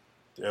rapper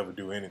to ever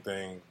do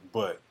anything,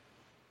 but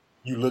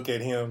you look at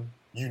him,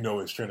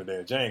 it's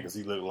Trinidad James because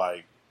he looked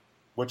like,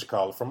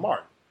 from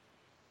Martin.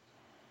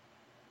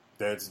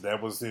 That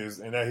was his,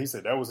 and he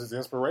said that was his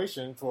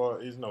inspiration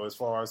for, as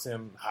far as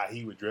him, how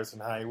he would dress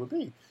and how he would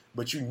be.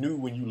 But you knew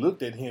when you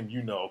looked at him,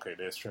 okay,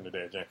 that's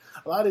Trinidad James.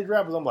 A lot of these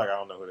rappers, I'm like, I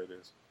don't know who that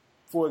is.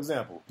 For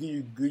example,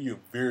 give you a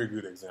very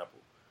good example.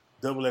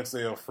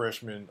 XXL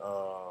freshman,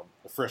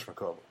 the freshman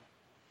cover.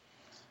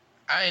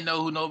 I ain't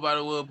know who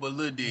nobody was but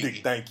Lil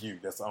Diggy. Thank you.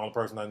 That's the only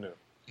person I knew.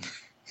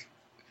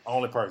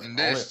 Only person. And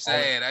that's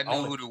sad. I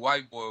knew who the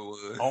white boy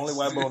was. Only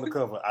white boy on the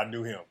cover. I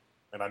knew him,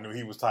 and I knew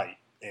he was tight.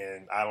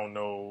 And I don't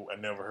know. I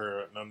never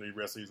heard none of the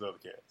rest of these other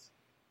cats.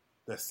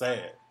 That's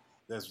sad.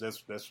 That's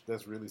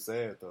really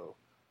sad, though.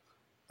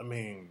 I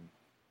mean,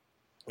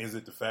 is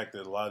it the fact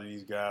that a lot of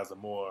these guys are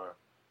more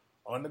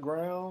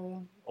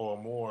underground or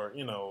more,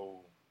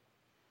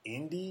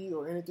 indie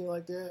or anything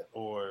like that?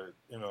 Or,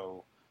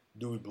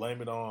 do we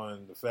blame it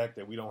on the fact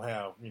that we don't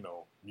have,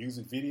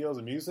 music videos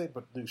and music?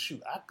 But dude,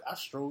 shoot, I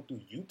stroll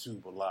through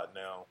YouTube a lot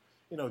now,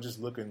 just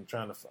looking,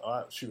 trying to,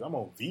 I'm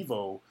on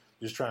Vivo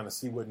just trying to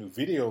see what new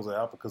videos are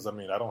out because, I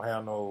don't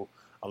have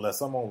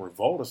unless I'm on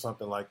Revolt or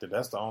something like that,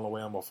 that's the only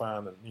way I'm going to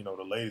find,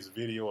 the latest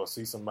video or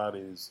see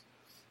somebody's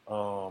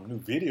new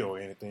video or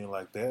anything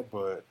like that.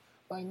 But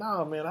like,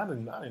 nah, man, I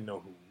didn't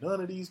know who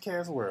none of these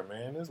cats were,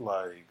 man. It's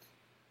like,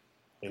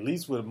 at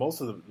least for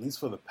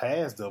the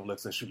past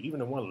XXL shoot, even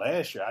the one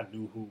last year, I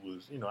knew who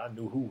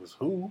was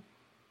who.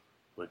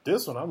 But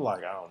this one, I'm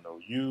like, I don't know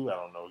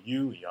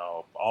you.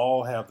 Y'all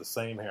all have the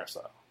same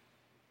hairstyle.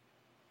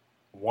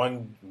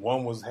 One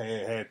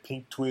had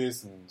pink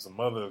twists and some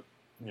other,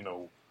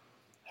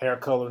 hair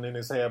coloring in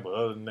his hair, but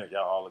other than that,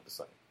 y'all all look the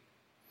same.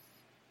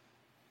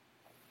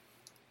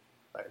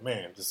 Like,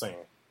 man, just saying,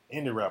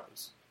 indie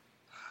rappers,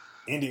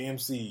 indie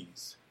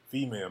MCs,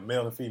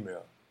 male and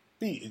female,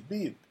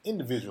 be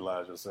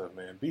individualize yourself,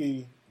 man.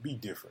 Be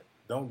different.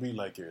 Don't be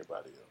like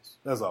everybody else.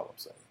 That's all I'm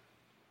saying.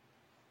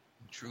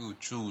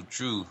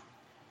 True.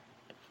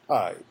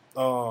 All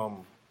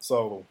right.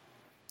 So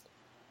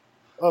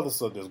other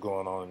stuff that's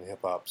going on in hip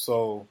hop.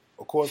 So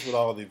of course, with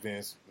all the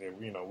events,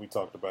 we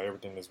talked about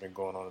everything that's been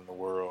going on in the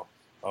world.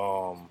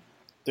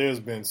 There's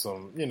been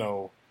some, hip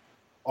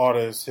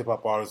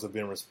hop artists have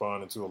been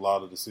responding to a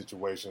lot of the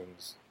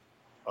situations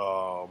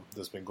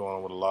that's been going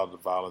on with a lot of the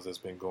violence that's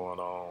been going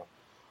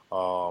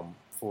on.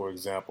 For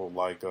example,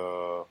 like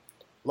a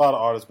lot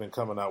of artists been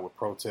coming out with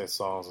protest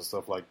songs and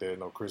stuff like that.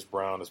 Chris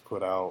Brown has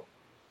put out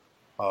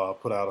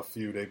a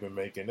few they've been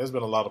making. There's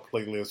been a lot of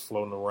playlists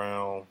floating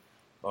around,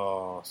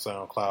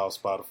 SoundCloud,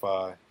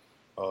 Spotify,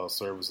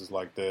 services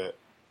like that.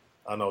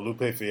 I know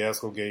Lupe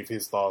Fiasco gave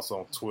his thoughts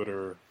on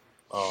Twitter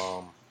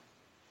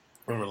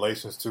in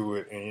relations to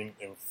it, and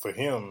for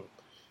him,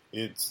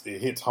 it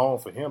hits home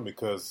for him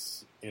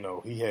because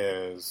he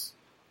has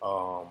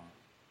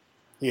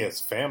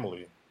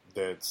family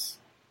that's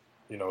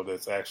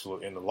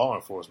actually in the law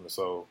enforcement.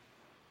 So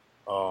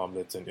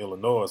that's in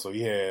Illinois. So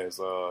he has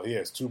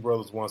two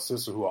brothers, one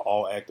sister who are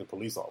all active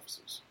police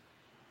officers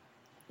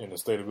in the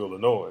state of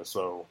Illinois.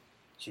 So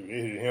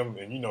him,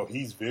 and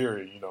he's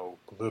very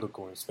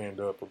political and stand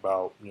up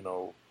about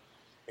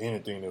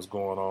anything that's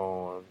going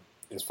on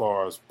as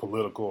far as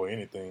political or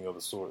anything of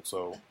the sort.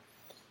 So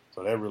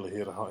that really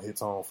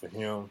hits home for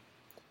him.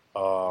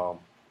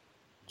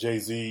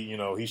 Jay-Z,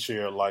 he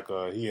shared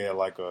he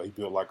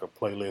built like a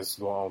playlist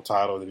going on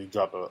Tidal that he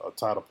dropped a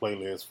Tidal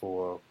playlist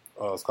for.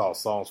 It's called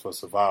Songs for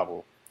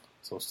Survival.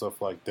 So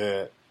stuff like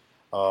that.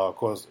 Of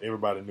course,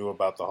 everybody knew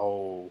about the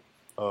whole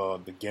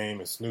the Game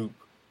and Snoop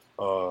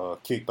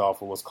kicked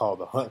off of what's called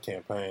the Hunt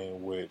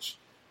campaign, which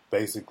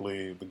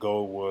basically the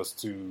goal was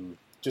to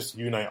just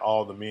unite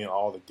all the men,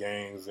 all the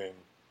gangs in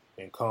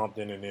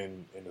Compton and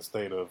in the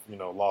state of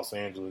Los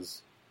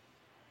Angeles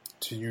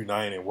to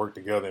unite and work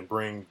together and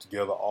bring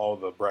together all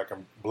the black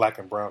and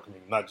brown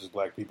community, not just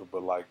black people,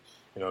 but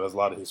there's a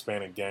lot of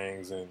Hispanic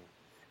gangs in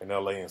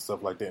LA and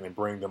stuff like that, and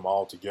bring them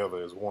all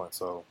together as one.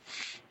 So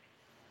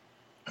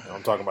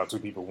I'm talking about two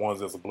people,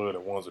 one's as a blood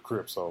and one's a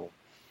Crip. So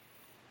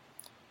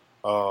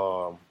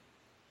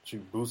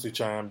Boosie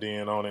chimed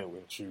in on it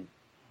when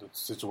the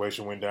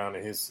situation went down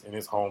in his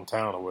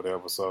hometown or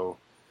whatever. So,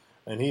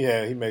 and he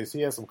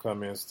had some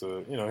comments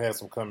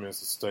to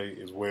state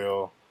as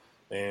well.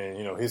 And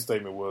his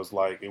statement was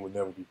like it would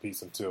never be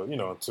peace until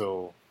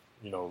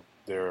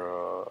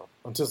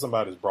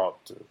somebody's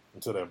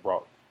until they're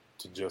brought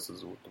to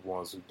justice with the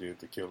ones who did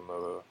the killing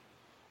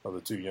of the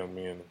two young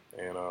men.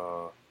 And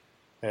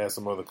had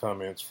some other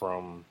comments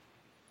from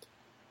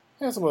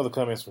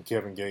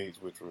Kevin Gates,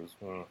 which was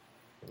I'm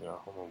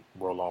gonna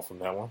roll on from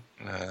that one.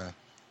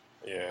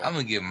 Yeah, I'm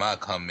gonna give my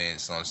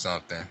comments on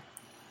something.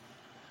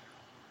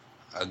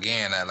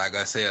 Again, like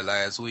I said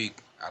last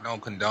week, I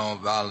don't condone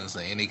violence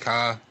of any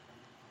kind.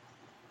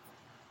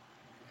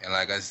 And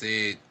like I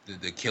said,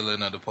 the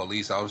killing of the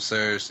police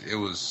officers, it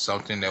was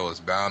something that was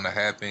bound to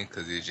happen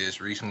because it just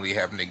recently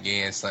happened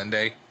again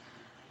Sunday.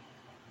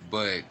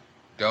 But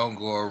don't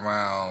go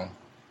around.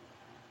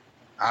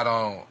 I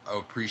don't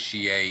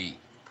appreciate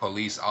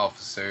police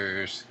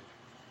officers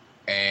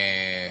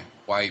and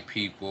white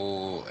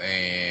people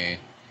and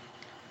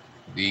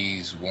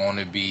these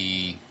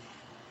wannabe,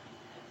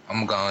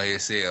 I'm going to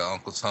say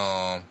Uncle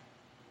Tom,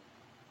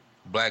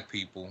 black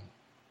people,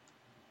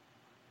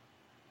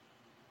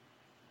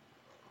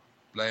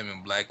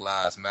 blaming Black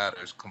Lives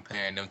Matters,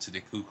 comparing them to the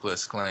Ku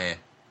Klux Klan.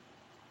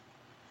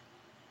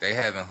 They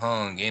haven't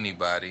hung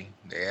anybody.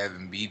 They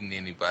haven't beaten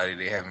anybody.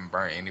 They haven't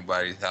burnt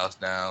anybody's house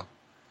down.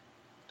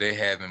 They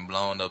haven't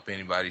blown up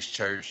anybody's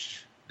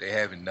church. They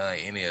haven't done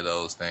any of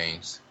those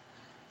things.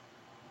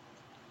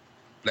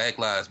 Black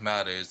Lives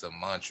Matter is a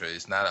mantra.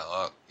 It's not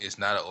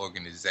an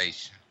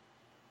organization.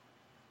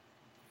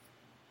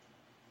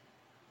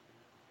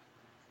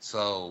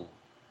 So,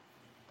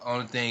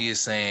 only thing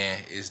it's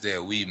saying is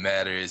that we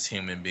matter as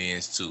human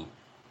beings too.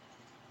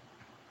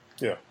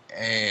 Yeah.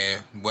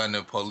 And when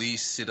the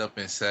police sit up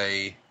and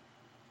say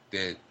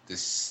that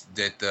there's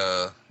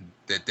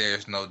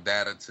no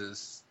data to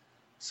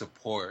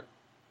support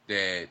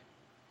that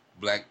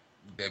black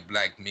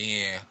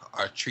men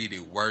are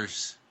treated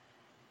worse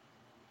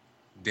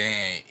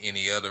than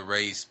any other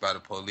race by the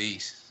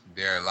police,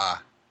 they're lying.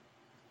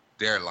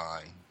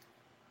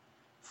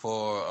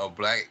 For a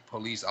black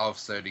police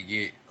officer to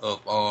get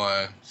up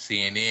on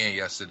CNN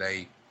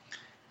yesterday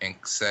and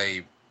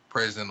say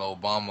President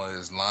Obama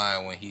is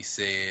lying when he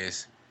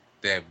says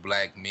that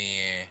black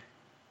men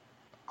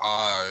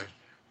are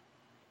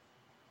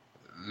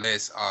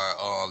less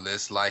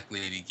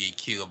likely to get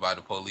killed by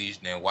the police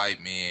than white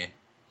men,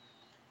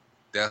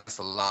 that's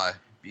a lie,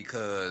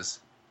 because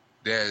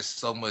there's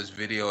so much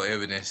video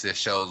evidence that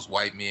shows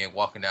white men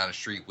walking down the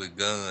street with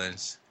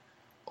guns,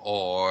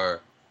 or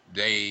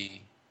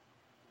they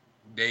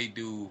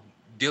do.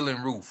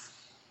 Dylan Roof,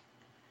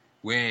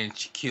 when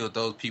she killed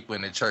those people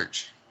in the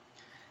church,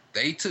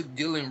 they took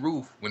Dylan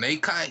Roof, when they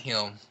caught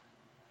him,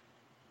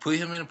 put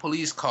him in a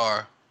police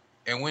car,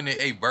 and went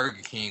to ate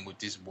Burger King with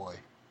this boy.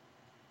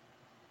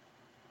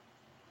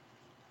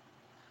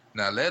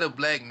 Now, let a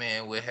black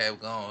man would have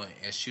gone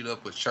and shoot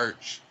up a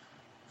church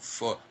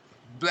for...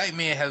 Black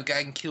men have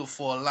gotten killed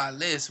for a lot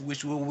less,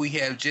 which we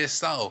have just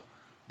saw.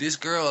 This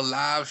girl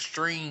live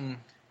streamed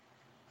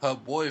her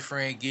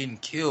boyfriend getting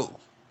killed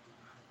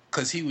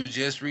because he was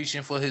just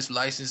reaching for his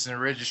license and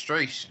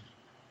registration.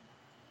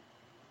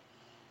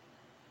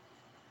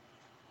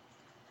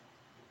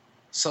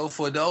 So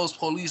for those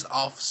police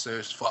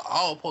officers, for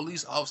all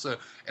police officers,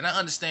 and I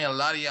understand a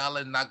lot of y'all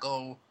are not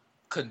going to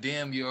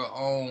condemn your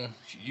own,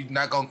 you're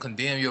not going to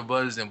condemn your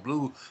brothers in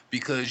blue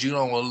because you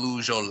don't want to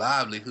lose your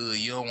livelihood,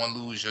 you don't want to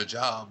lose your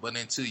job, but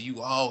until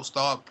you all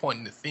start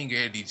pointing the finger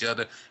at each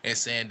other and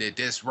saying that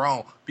that's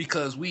wrong,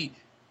 because we,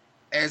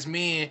 as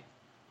men,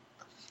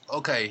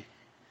 okay,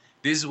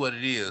 this is what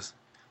it is.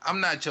 I'm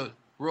not your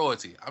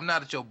royalty. I'm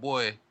not your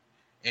boy,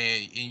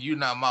 and you're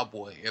not my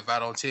boy if I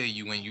don't tell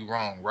you when you're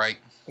wrong, right?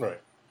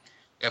 Right.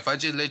 If I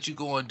just let you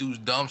go and do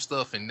dumb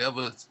stuff and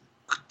never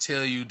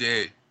tell you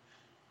that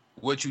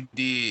what you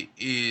did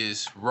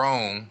is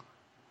wrong,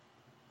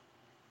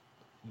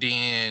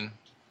 then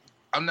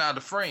I'm not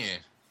a friend.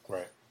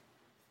 Right.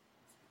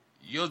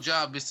 Your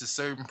job is to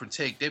serve and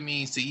protect. That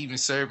means to even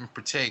serve and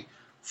protect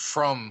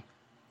from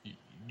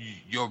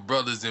your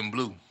brothers in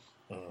blue.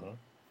 Mm-hmm.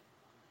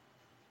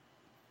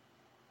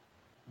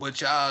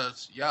 But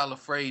y'all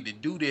afraid to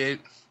do that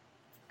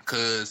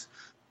because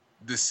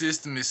the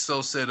system is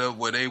so set up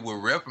where they will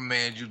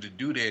reprimand you to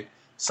do that.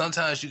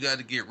 Sometimes you got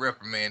to get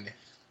reprimanded.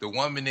 The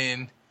woman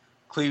in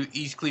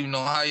East Cleveland,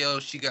 Ohio,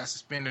 she got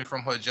suspended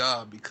from her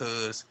job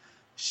because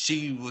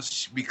she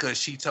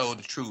told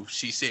the truth.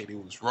 She said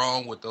it was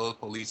wrong what those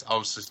police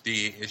officers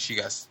did, and she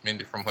got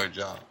suspended from her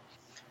job.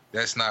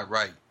 That's not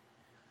right.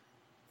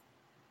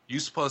 You're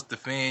supposed to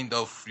defend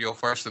your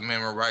First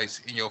Amendment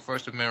rights, and your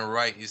First Amendment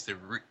right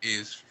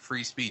is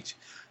free speech.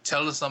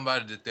 Telling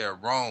somebody that they're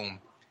wrong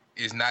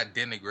is not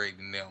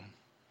denigrating them.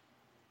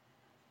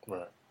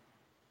 Right.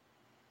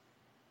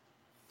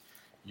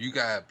 You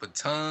got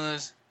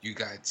batons, you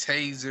got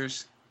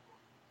tasers,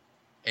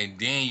 and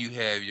then you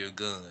have your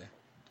gun.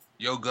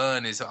 Your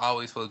gun is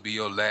always supposed to be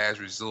your last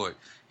resort,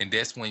 and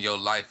that's when your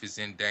life is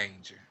in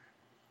danger.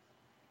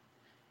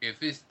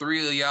 If it's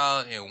 3 of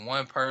y'all and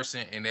 1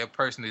 person, and that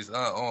person is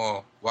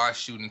unarmed, why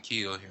shoot and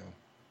kill him?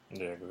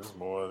 Yeah, because it's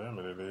more of them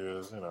than it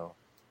is,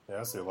 Yeah,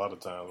 I see a lot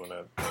of times when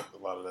a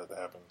lot of that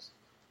happens.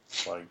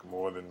 Like,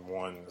 more than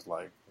one is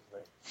like,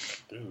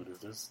 dude, is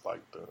this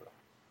like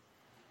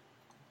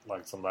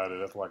somebody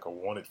that's like a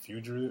wanted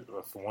fugitive,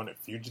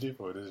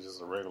 or is it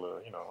just a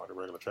regular, like a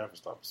regular traffic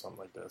stop or something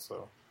like that?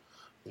 So,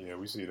 yeah,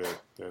 we see that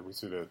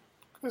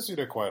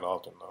quite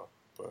often though.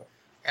 But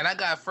and I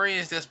got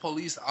friends that's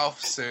police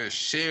officers,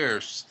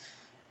 sheriffs,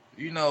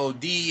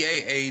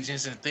 DEA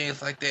agents and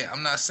things like that.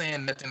 I'm not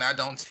saying nothing. I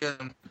don't tell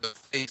them the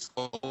face.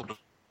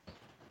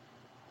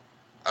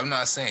 I'm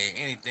not saying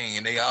anything,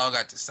 and they all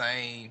got the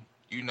same,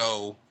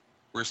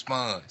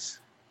 response.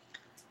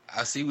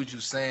 I see what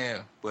you're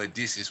saying, but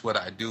this is what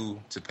I do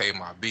to pay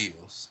my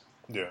bills.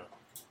 Yeah.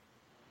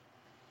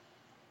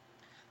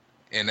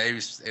 And they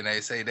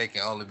say they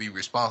can only be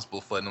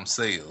responsible for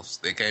themselves.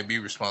 They can't be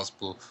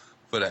responsible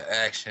for the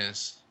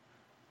actions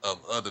of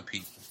other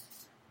people.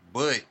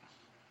 But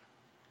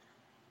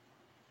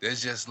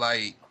that's just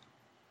like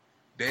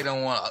they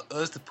don't want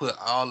us to put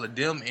all of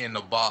them in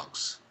the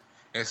box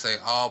and say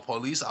all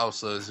police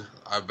officers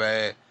are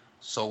bad.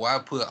 So why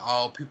put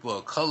all people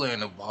of color in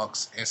the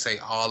box and say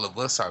all of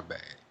us are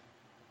bad?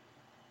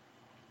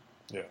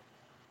 Yeah.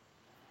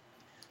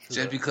 True.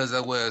 Just because I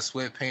wear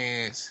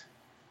sweatpants,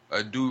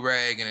 a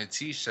do-rag, and a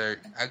t-shirt,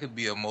 I could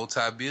be a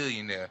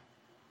multi-billionaire.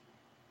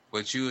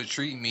 But you would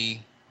treat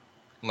me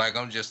like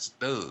I'm just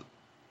a thug.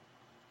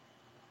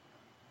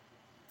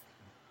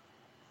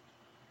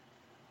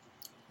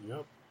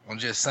 Yep. I'm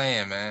just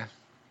saying, man.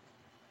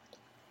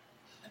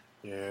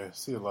 Yeah,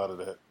 see a lot of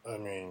that. I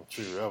mean,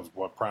 true. That was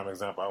one prime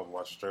example. I was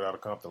watching Straight Outta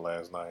Compton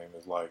last night, and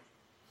it's like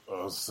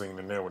I was seeing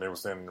in there when they were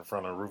standing in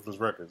front of Ruthless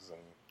Records, and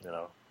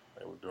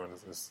they were doing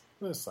this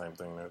same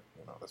thing that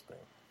that's been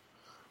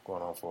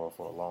going on for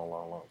a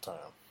long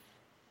time.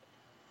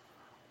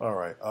 All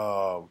right.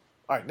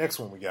 Next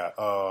one we got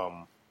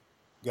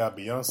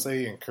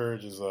Beyonce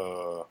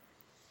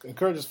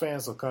encourages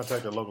fans to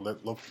contact their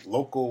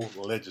local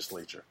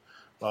legislature,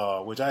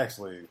 which I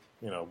actually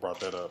brought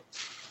that up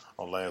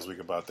on last week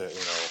about that.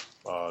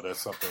 That's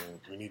something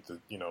we need to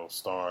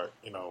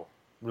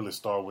really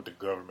start with the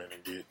government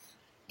and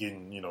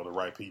getting the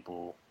right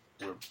people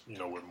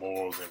with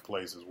morals in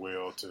place as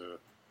well to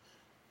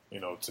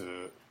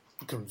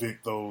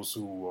convict those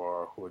who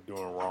are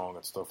doing wrong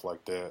and stuff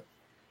like that.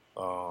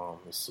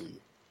 Let's see,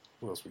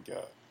 what else we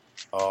got.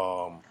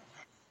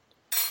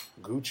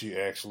 Gucci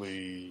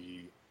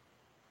actually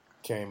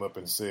came up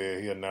and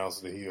said he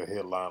announced that he'll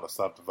headline a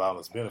Stop the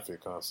Violence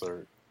benefit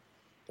concert.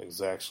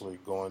 Is actually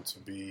going to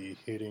be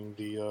hitting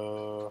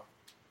the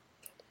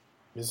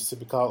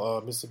Mississippi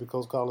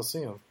Coast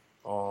Coliseum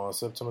on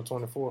September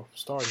 24th,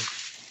 starting.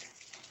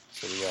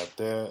 So we got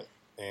that,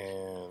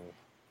 and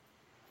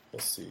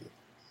let's see.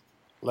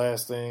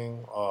 Last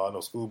thing, I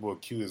know Schoolboy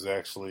Q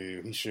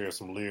he shared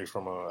some lyrics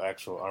from an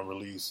actual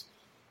unreleased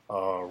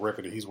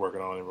record that he's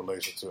working on in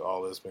relation to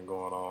all that's been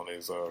going on.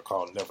 Is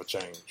called Never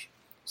Change.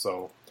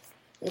 So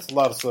it's a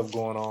lot of stuff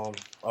going on.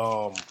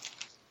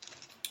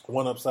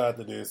 One upside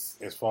to this,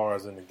 as far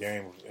as in the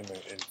game, in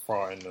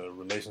the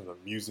relations of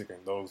music and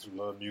those who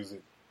love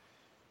music,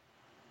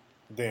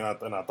 then I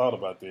thought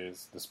about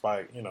this,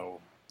 despite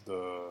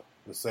the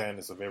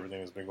sadness of everything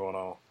that's been going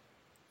on,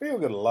 we'll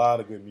get a lot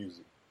of good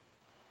music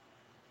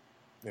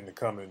in the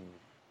coming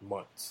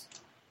months,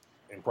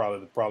 and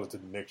probably to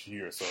the next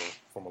year or so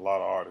from a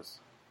lot of artists.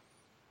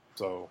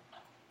 So,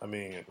 I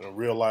mean,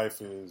 real life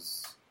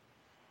is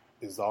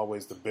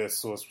always the best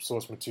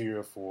source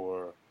material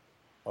for.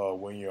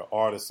 When you're an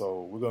artist,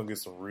 so we're gonna get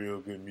some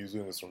real good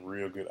music and some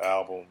real good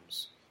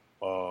albums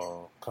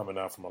coming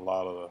out from a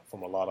lot of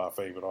our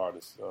favorite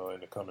artists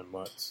in the coming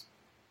months,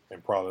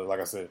 and probably,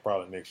 like I said,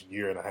 next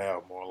year and a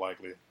half more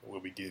likely we'll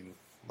be getting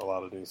a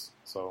lot of this.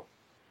 So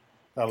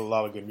got a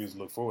lot of good music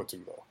to look forward to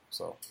though.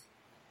 So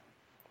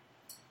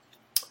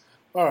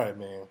All right,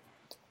 man.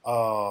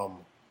 Um,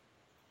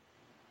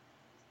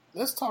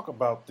 let's talk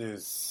about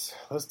this.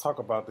 Let's talk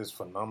about this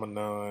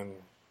phenomenon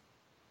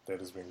that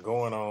has been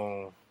going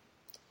on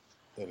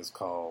that is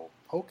called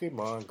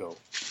Pokemon Go.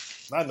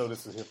 I know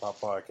this is a hip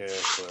hop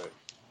podcast, but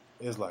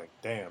it's like,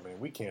 damn, man,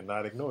 we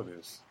cannot ignore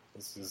this.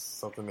 This is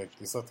something that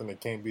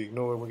can't be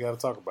ignored. We got to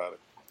talk about it.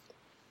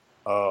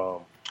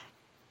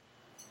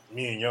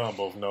 Me and Young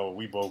both know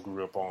we both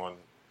grew up on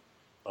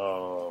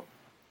the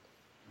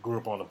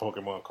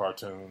Pokemon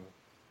cartoon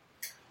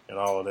and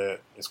all of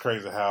that. It's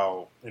crazy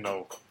how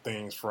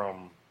things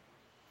from,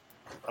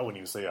 I wouldn't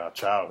even say our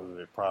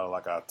childhood, probably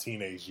like our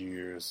teenage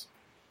years,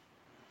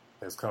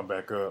 has come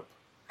back up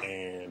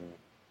and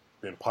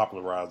been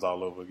popularized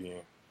all over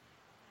again.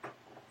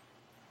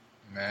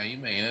 Man, you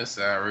making us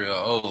sound real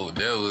old.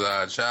 That was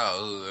our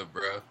childhood,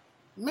 bro.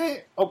 Man,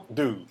 oh,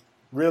 dude,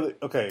 really?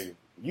 Okay,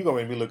 you gonna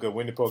make me look up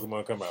when the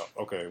Pokemon come out?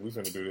 Okay, we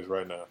finna do this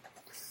right now.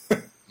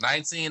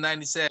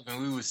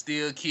 1997, we were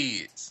still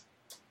kids.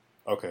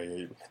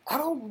 Okay, I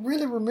don't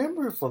really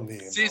remember it from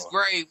then. Sixth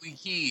grade, we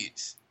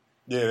kids.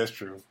 Yeah, that's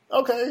true.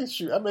 Okay,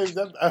 shoot. I mean,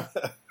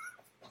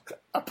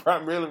 I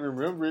primarily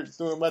remember it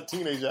during my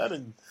teenager. I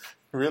didn't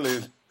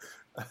really,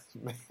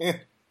 man.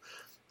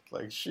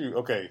 Like, shoot.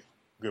 Okay,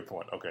 good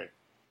point. Okay,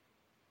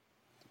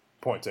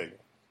 point taken.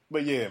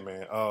 But yeah,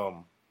 man.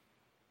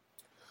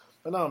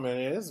 But no,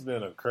 man. It's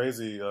been a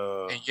crazy.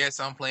 And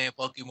yes, I'm playing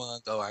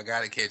Pokemon Go. I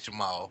gotta catch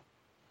them all.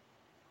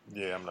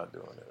 Yeah, I'm not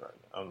doing it right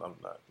now. I'm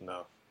not.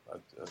 No, I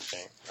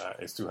can't.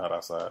 It's too hot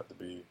outside to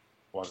be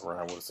walking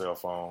around with a cell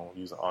phone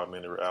using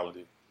augmented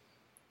reality,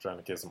 trying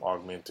to get some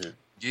augmented.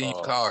 Get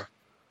your car.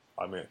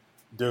 I mean,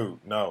 dude,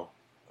 no,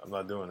 I'm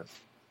not doing it.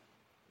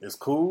 It's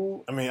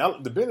cool. I mean,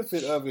 the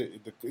benefit of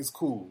it is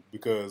cool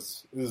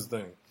because this is the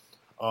thing.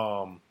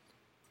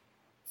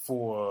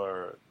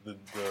 For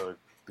the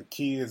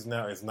kids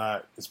now, it's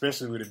not,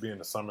 especially with it being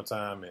the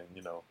summertime and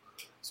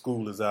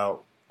school is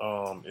out.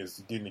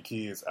 It's getting the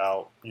kids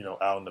out,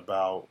 out and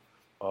about.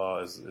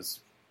 It's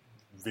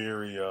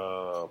very,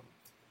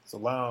 it's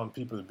allowing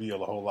people to be a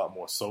whole lot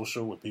more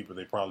social with people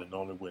they probably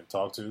normally wouldn't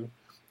talk to.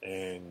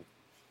 And,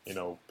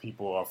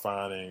 people are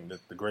finding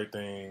that the great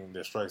thing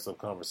that strikes up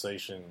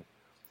conversation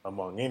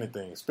among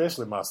anything,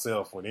 especially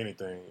myself with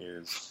anything,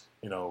 is,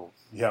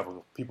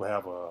 people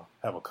have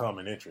a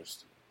common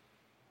interest,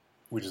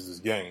 which is this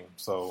game.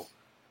 So,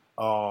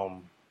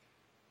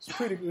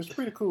 it's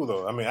pretty cool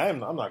though. I mean, I'm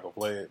not gonna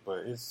play it, but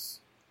it's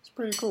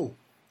pretty cool.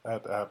 I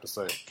have to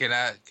say. Can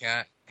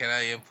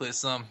I input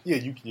some? Yeah,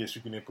 yes,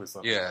 you can input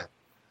something. Yeah.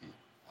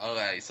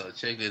 Okay, so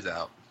check this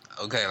out.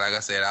 Okay, like I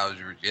said, I was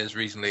just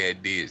recently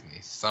at Disney.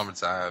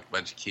 Summertime,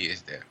 bunch of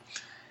kids there.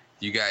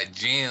 You got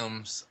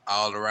gyms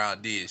all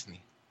around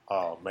Disney.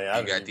 Oh man,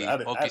 I didn't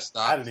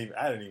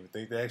even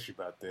think to ask you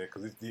about that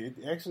because it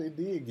actually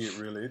did get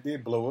really, it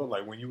did blow up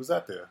like when you was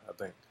out there, I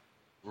think.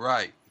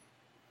 Right.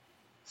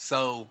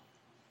 So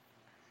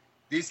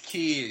this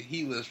kid,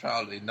 he was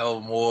probably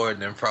no more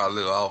than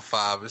probably about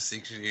 5 or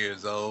 6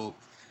 years old.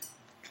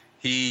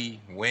 He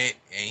went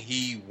and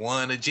he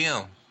won a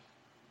gym.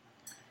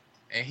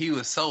 And he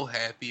was so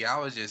happy. I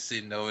was just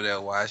sitting over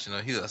there watching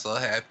him. He was so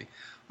happy.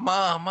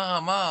 Mom,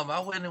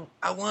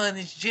 I won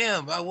this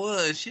gym. I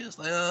was. She was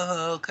like,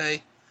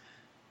 okay.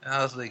 And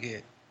I was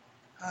like,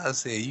 I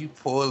said, you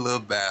poor little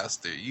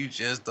bastard. You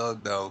just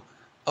don't know.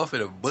 I'm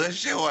finna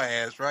bust your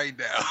ass right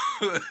now.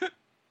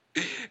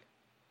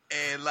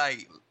 And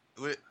like,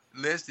 with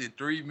less than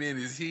 3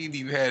 minutes, he didn't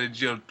even had a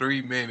gym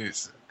 3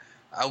 minutes.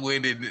 I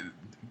went and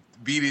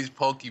beat his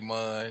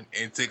Pokemon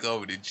and took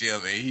over the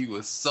gym, and he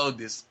was so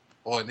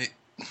disappointed.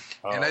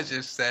 And I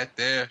just sat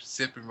there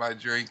sipping my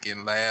drink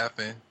and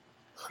laughing.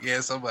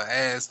 Yes, I'm an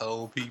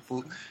asshole,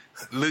 people.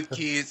 Look,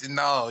 kids and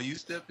all, you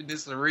step in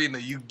this arena,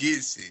 you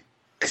get it.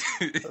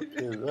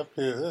 up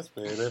here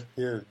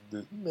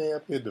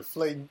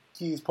deflating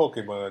kids'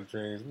 Pokemon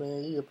dreams,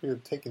 man. You up here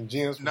taking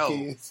gyms from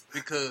kids.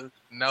 Because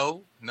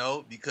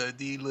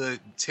these little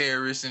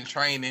terrorists in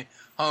training,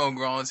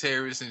 homegrown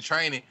terrorists in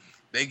training,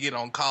 they get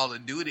on Call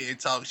of Duty and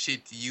talk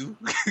shit to you.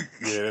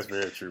 Yeah, that's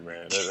very true,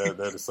 man.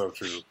 That is so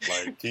true.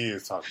 Like,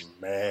 kids talking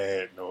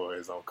mad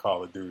noise on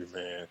Call of Duty,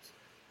 man.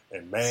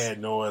 And mad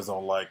noise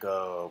on, like,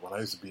 when I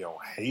used to be on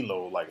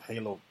Halo, like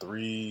Halo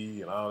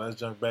 3 and all that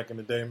junk back in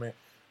the day, man.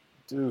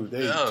 Dude,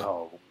 they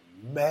talk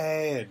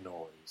mad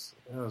noise.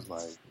 And I was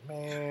like,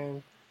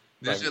 man.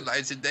 This is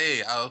like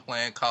today, I was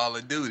playing Call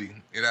of Duty.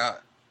 And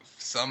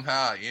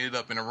somehow I ended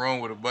up in a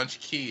room with a bunch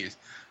of kids.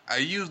 I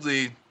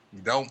usually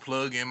don't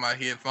plug in my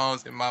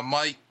headphones and my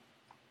mic.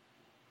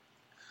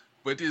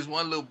 But this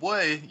one little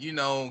boy,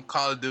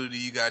 Call of Duty,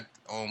 you got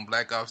on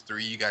Black Ops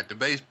 3, you got the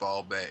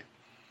baseball bat.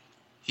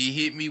 He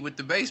hit me with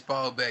the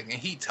baseball bat and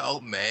he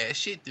talked mad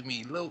shit to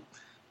me. Little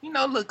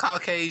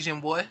Caucasian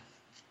boy.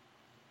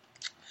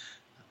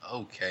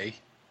 Okay.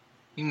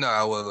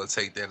 I wasn't going to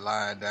take that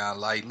line down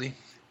lightly.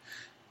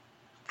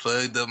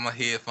 Plugged up my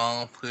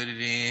headphone, put it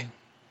in.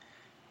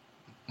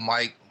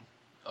 Mic,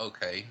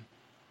 okay.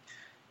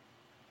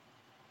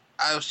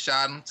 I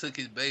shot him, took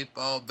his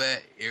baseball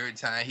bat every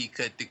time he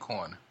cut the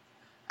corner.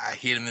 I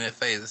hit him in the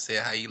face. I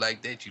said, "How you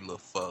like that, you little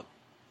fuck?"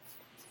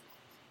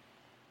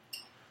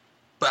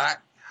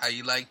 Back, how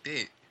you like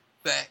that?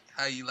 Back,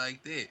 how you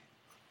like that?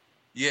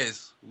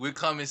 Yes, we're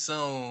coming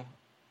soon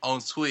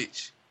on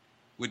Twitch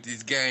with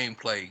this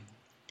gameplay.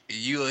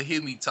 You'll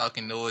hear me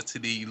talking noise to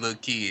these little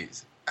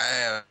kids.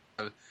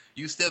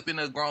 You step in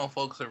a grown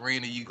folks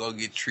arena, you gonna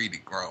get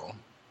treated grown.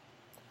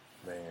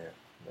 Man.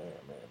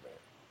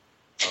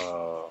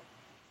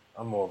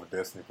 I'm more of a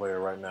Destiny player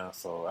right now,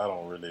 so I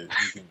don't really.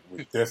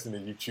 With Destiny,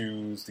 you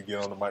choose to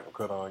get on the mic or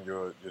cut on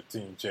your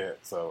team chat.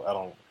 So I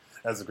don't.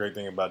 That's the great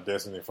thing about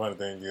Destiny. The funny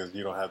thing is,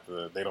 you don't have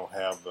to. They don't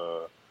have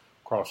the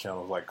cross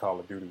channels like Call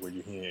of Duty, where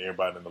you're hearing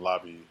everybody in the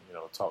lobby,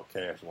 talk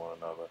cash to one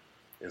another.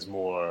 It's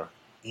more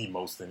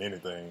emotes than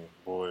anything.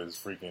 Boys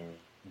freaking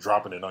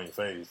dropping it on your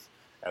face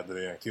after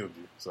they done killed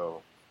you.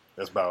 So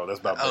that's about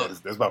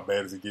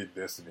bad as it gets,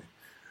 Destiny.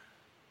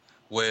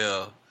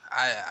 Well,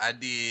 I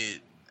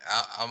did.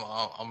 I'm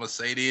gonna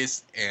say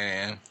this,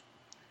 and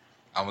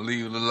I'm gonna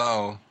leave it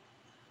alone.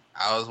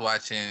 I was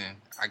watching.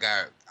 I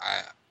got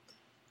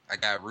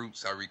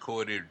Roots. I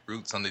recorded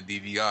Roots on the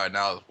DVR, and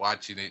I was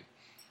watching it,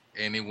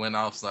 and it went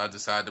off. So I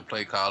decided to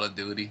play Call of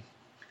Duty,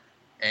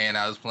 and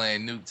I was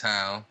playing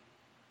Nuketown.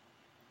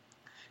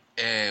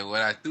 And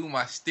when I threw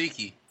my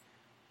sticky,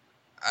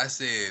 I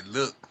said,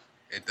 "Look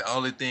at the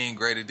only thing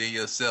greater than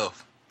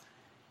yourself,"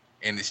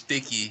 and the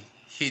sticky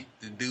hit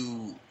the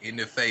dude in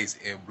the face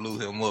and blew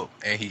him up,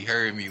 and he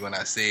heard me when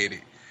I said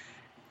it.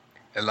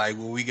 And like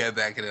when we got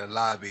back in the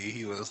lobby,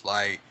 he was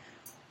like,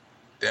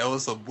 "That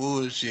was some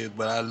bullshit,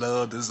 but I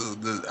love this.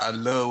 I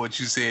love what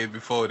you said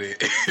before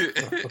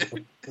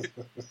that."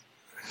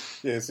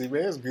 Yeah, see,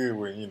 man, it's good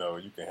when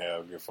you can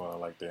have good fun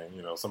like that.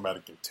 And, somebody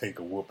can take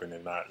a whooping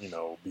and not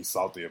be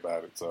salty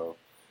about it. So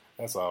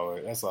that's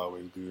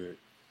always good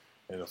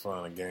in the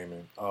fun of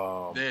gaming.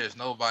 There's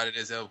nobody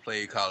that's ever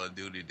played Call of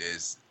Duty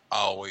that's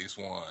always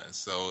won.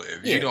 So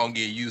if you don't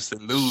get used to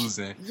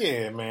losing,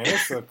 yeah, man,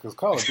 that's because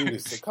Call of Duty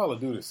is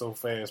so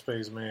fast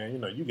paced, man.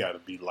 You got to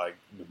be like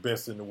the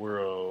best in the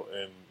world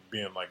and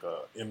being like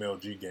a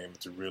MLG gamer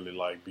to really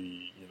like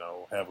be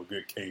have a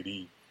good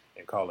KD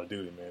in Call of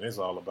Duty, man. It's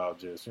all about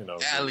just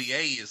Ali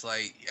A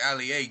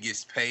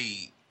gets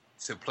paid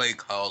to play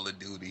Call of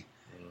Duty,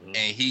 and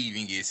he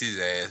even gets his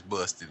ass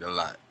busted a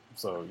lot.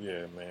 So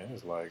yeah, man,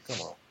 it's like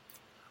come on,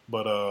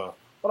 but all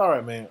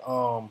right, man.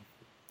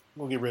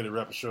 We'll get ready to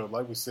wrap the show up.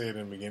 Like we said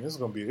in the beginning, it was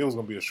gonna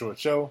be a short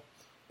show,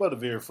 but a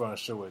very fun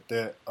show at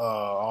that. I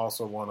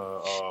also want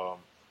to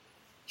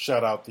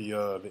shout out the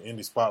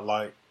Indie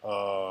Spotlight.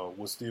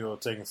 We're still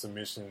taking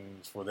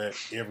submissions for that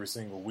every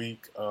single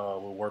week. We're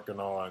working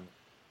on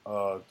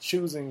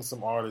choosing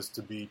some artists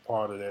to be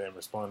part of that and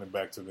responding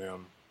back to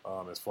them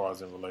as far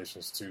as in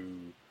relations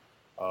to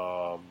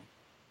highlighting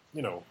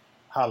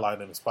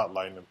and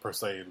spotlighting and per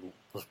se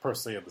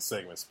of the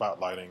segment,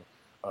 spotlighting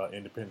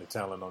independent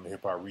talent on the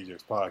Hip Hop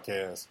Rejectz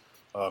podcast.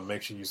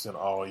 Make sure you send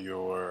all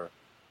your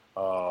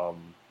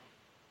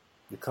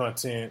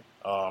content.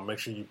 Make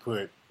sure you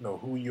put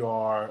who you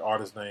are,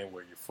 artist name,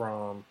 where you're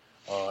from,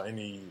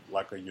 any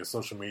your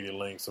social media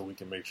links, so we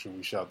can make sure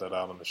we shout that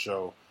out on the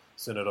show.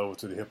 Send it over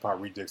to the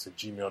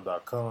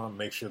hiphoprejects@gmail.com.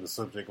 Make sure the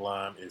subject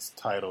line is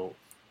titled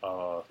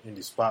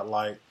Indie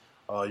Spotlight.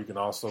 You can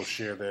also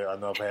share that. I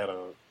know I've had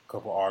a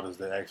couple artists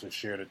that actually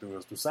shared it through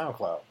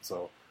SoundCloud,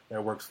 so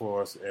that works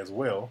for us as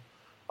well.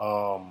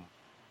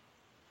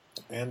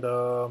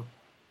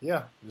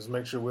 Just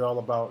make sure we're all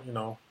about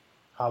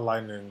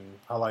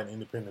highlighting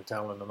independent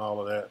talent and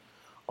all of that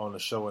on the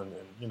show, and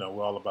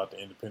we're all about the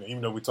independent.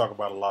 Even though we talk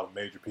about a lot of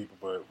major people,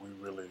 but we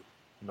really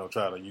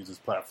try to use this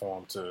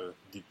platform to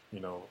get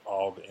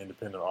all the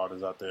independent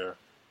artists out there,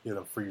 get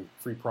them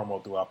free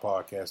promo through our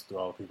podcast, through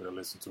all the people that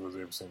listen to us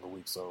every single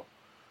week. So,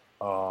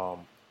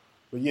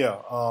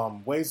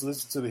 ways to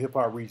listen to the Hip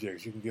Hop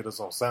Rejectz. You can get us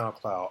on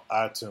SoundCloud,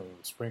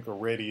 iTunes, Sprinkle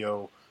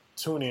Radio,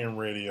 TuneIn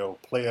Radio,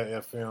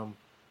 Player FM,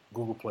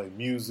 Google Play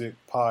Music,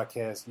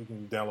 Podcast. You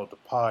can download the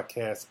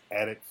Podcast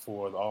Addict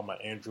for all my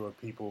Android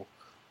people.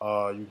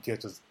 You can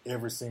catch us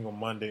every single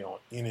Monday on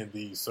any of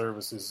these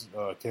services,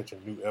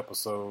 catching new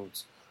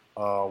episodes.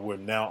 We're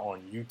now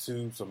on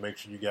YouTube, so make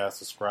sure you guys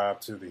subscribe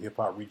to the Hip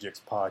Hop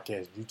Rejectz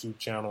Podcast YouTube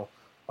channel.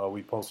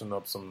 We posting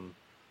up some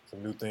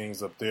new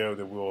things up there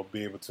that we'll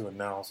be able to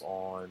announce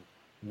on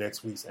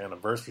next week's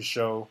anniversary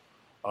show.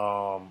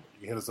 You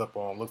can hit us up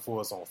look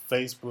for us on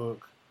Facebook.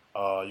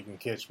 You can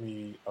catch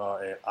me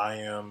at I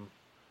am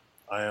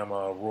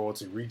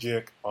Royalty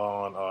Reject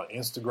on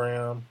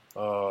Instagram.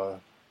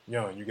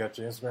 Young, you got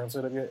your Instagram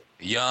set up yet?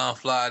 Young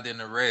Fly than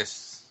the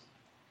rest.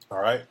 All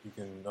right, you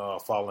can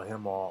follow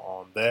him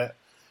on that.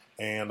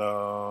 And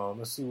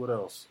let's see what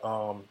else.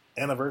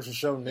 Anniversary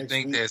show next week.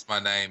 I think that's my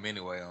name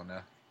anyway on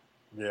there.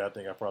 Yeah, I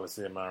think I probably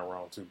said mine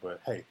wrong too.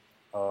 But hey,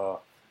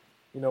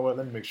 you know what?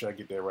 Let me make sure I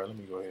get that right. Let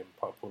me go ahead and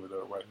pull it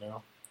up right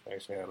now. I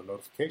actually had a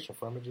notification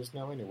from it just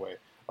now anyway.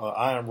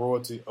 I am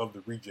Royalty of the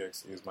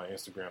Rejectz is my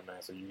Instagram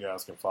name, so you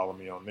guys can follow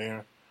me on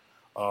there.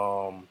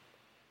 And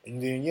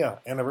then,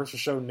 anniversary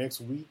show next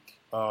week,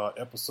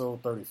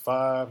 episode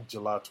 35,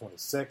 July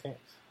 22nd.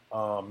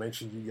 Make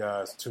sure you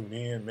guys tune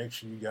in. Make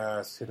sure you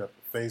guys hit up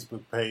the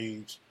Facebook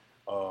page.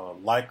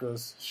 Like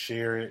us,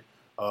 share it.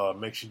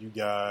 Make sure you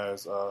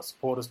guys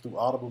support us through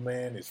Audible,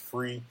 man. It's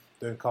free.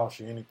 Doesn't cost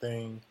you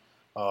anything.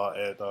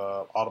 At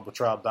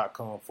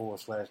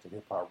audibletrial.com/the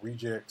Hip Hop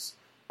Rejectz.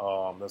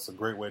 That's a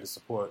great way to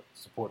support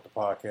the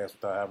podcast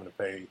without having to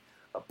pay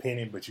a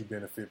penny, but you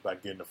benefit by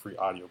getting a free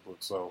audiobook.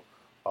 So,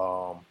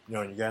 you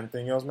got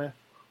anything else, man?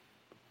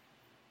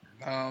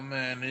 Oh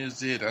man, this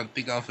is it. I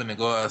think I'm finna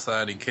go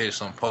outside and catch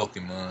some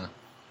Pokemon.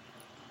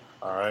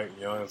 All right,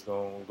 Young's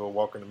gonna go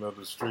walk in the middle of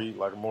the street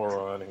like a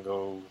moron and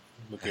go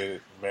look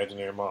at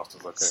imaginary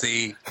monsters. Okay.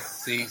 See.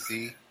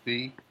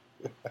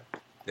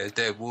 That's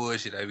that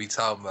bullshit I be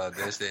talking about.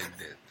 That's that.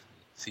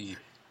 See,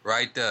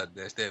 right there.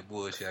 That's that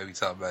bullshit I be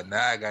talking about.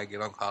 Now I gotta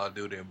get on Call of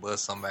Duty and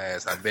bust some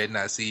ass. I better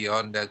not see you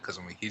on there because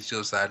I'm gonna hit you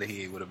upside the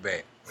head with a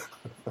bat.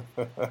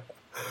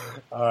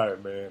 All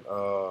right, man.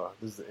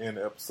 This is the end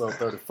of episode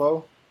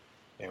 34,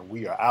 and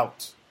we are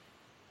out.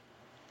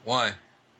 1